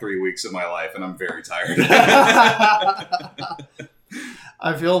last 3 weeks of my life, and I'm very tired.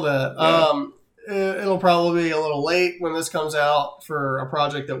 I feel that. Yeah. It'll probably be a little late when this comes out for a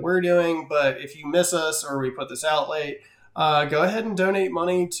project that we're doing, but if you miss us or we put this out late, go ahead and donate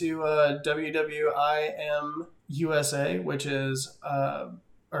money to WWIM USA, which is...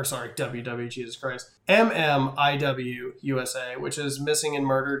 WW, Jesus Christ. MMIW USA, which is Missing and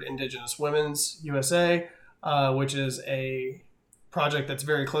Murdered Indigenous Women's USA, which is a project that's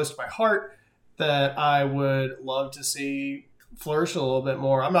very close to my heart that I would love to see flourish a little bit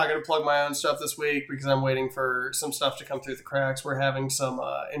more. I'm not going to plug my own stuff this week because I'm waiting for some stuff to come through the cracks. We're having some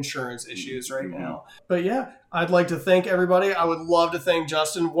insurance issues right now. But yeah, I'd like to thank everybody. I would love to thank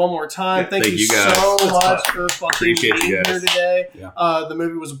Justin one more time. Thank you guys so much for fucking being here today. Yeah. The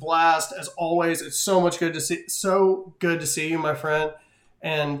movie was a blast. As always, it's so good to see you, my friend.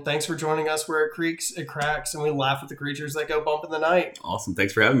 And thanks for joining us where it creaks, it cracks, and we laugh at the creatures that go bump in the night. Awesome.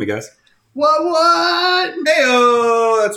 Thanks for having me, guys. What? Heyo! That's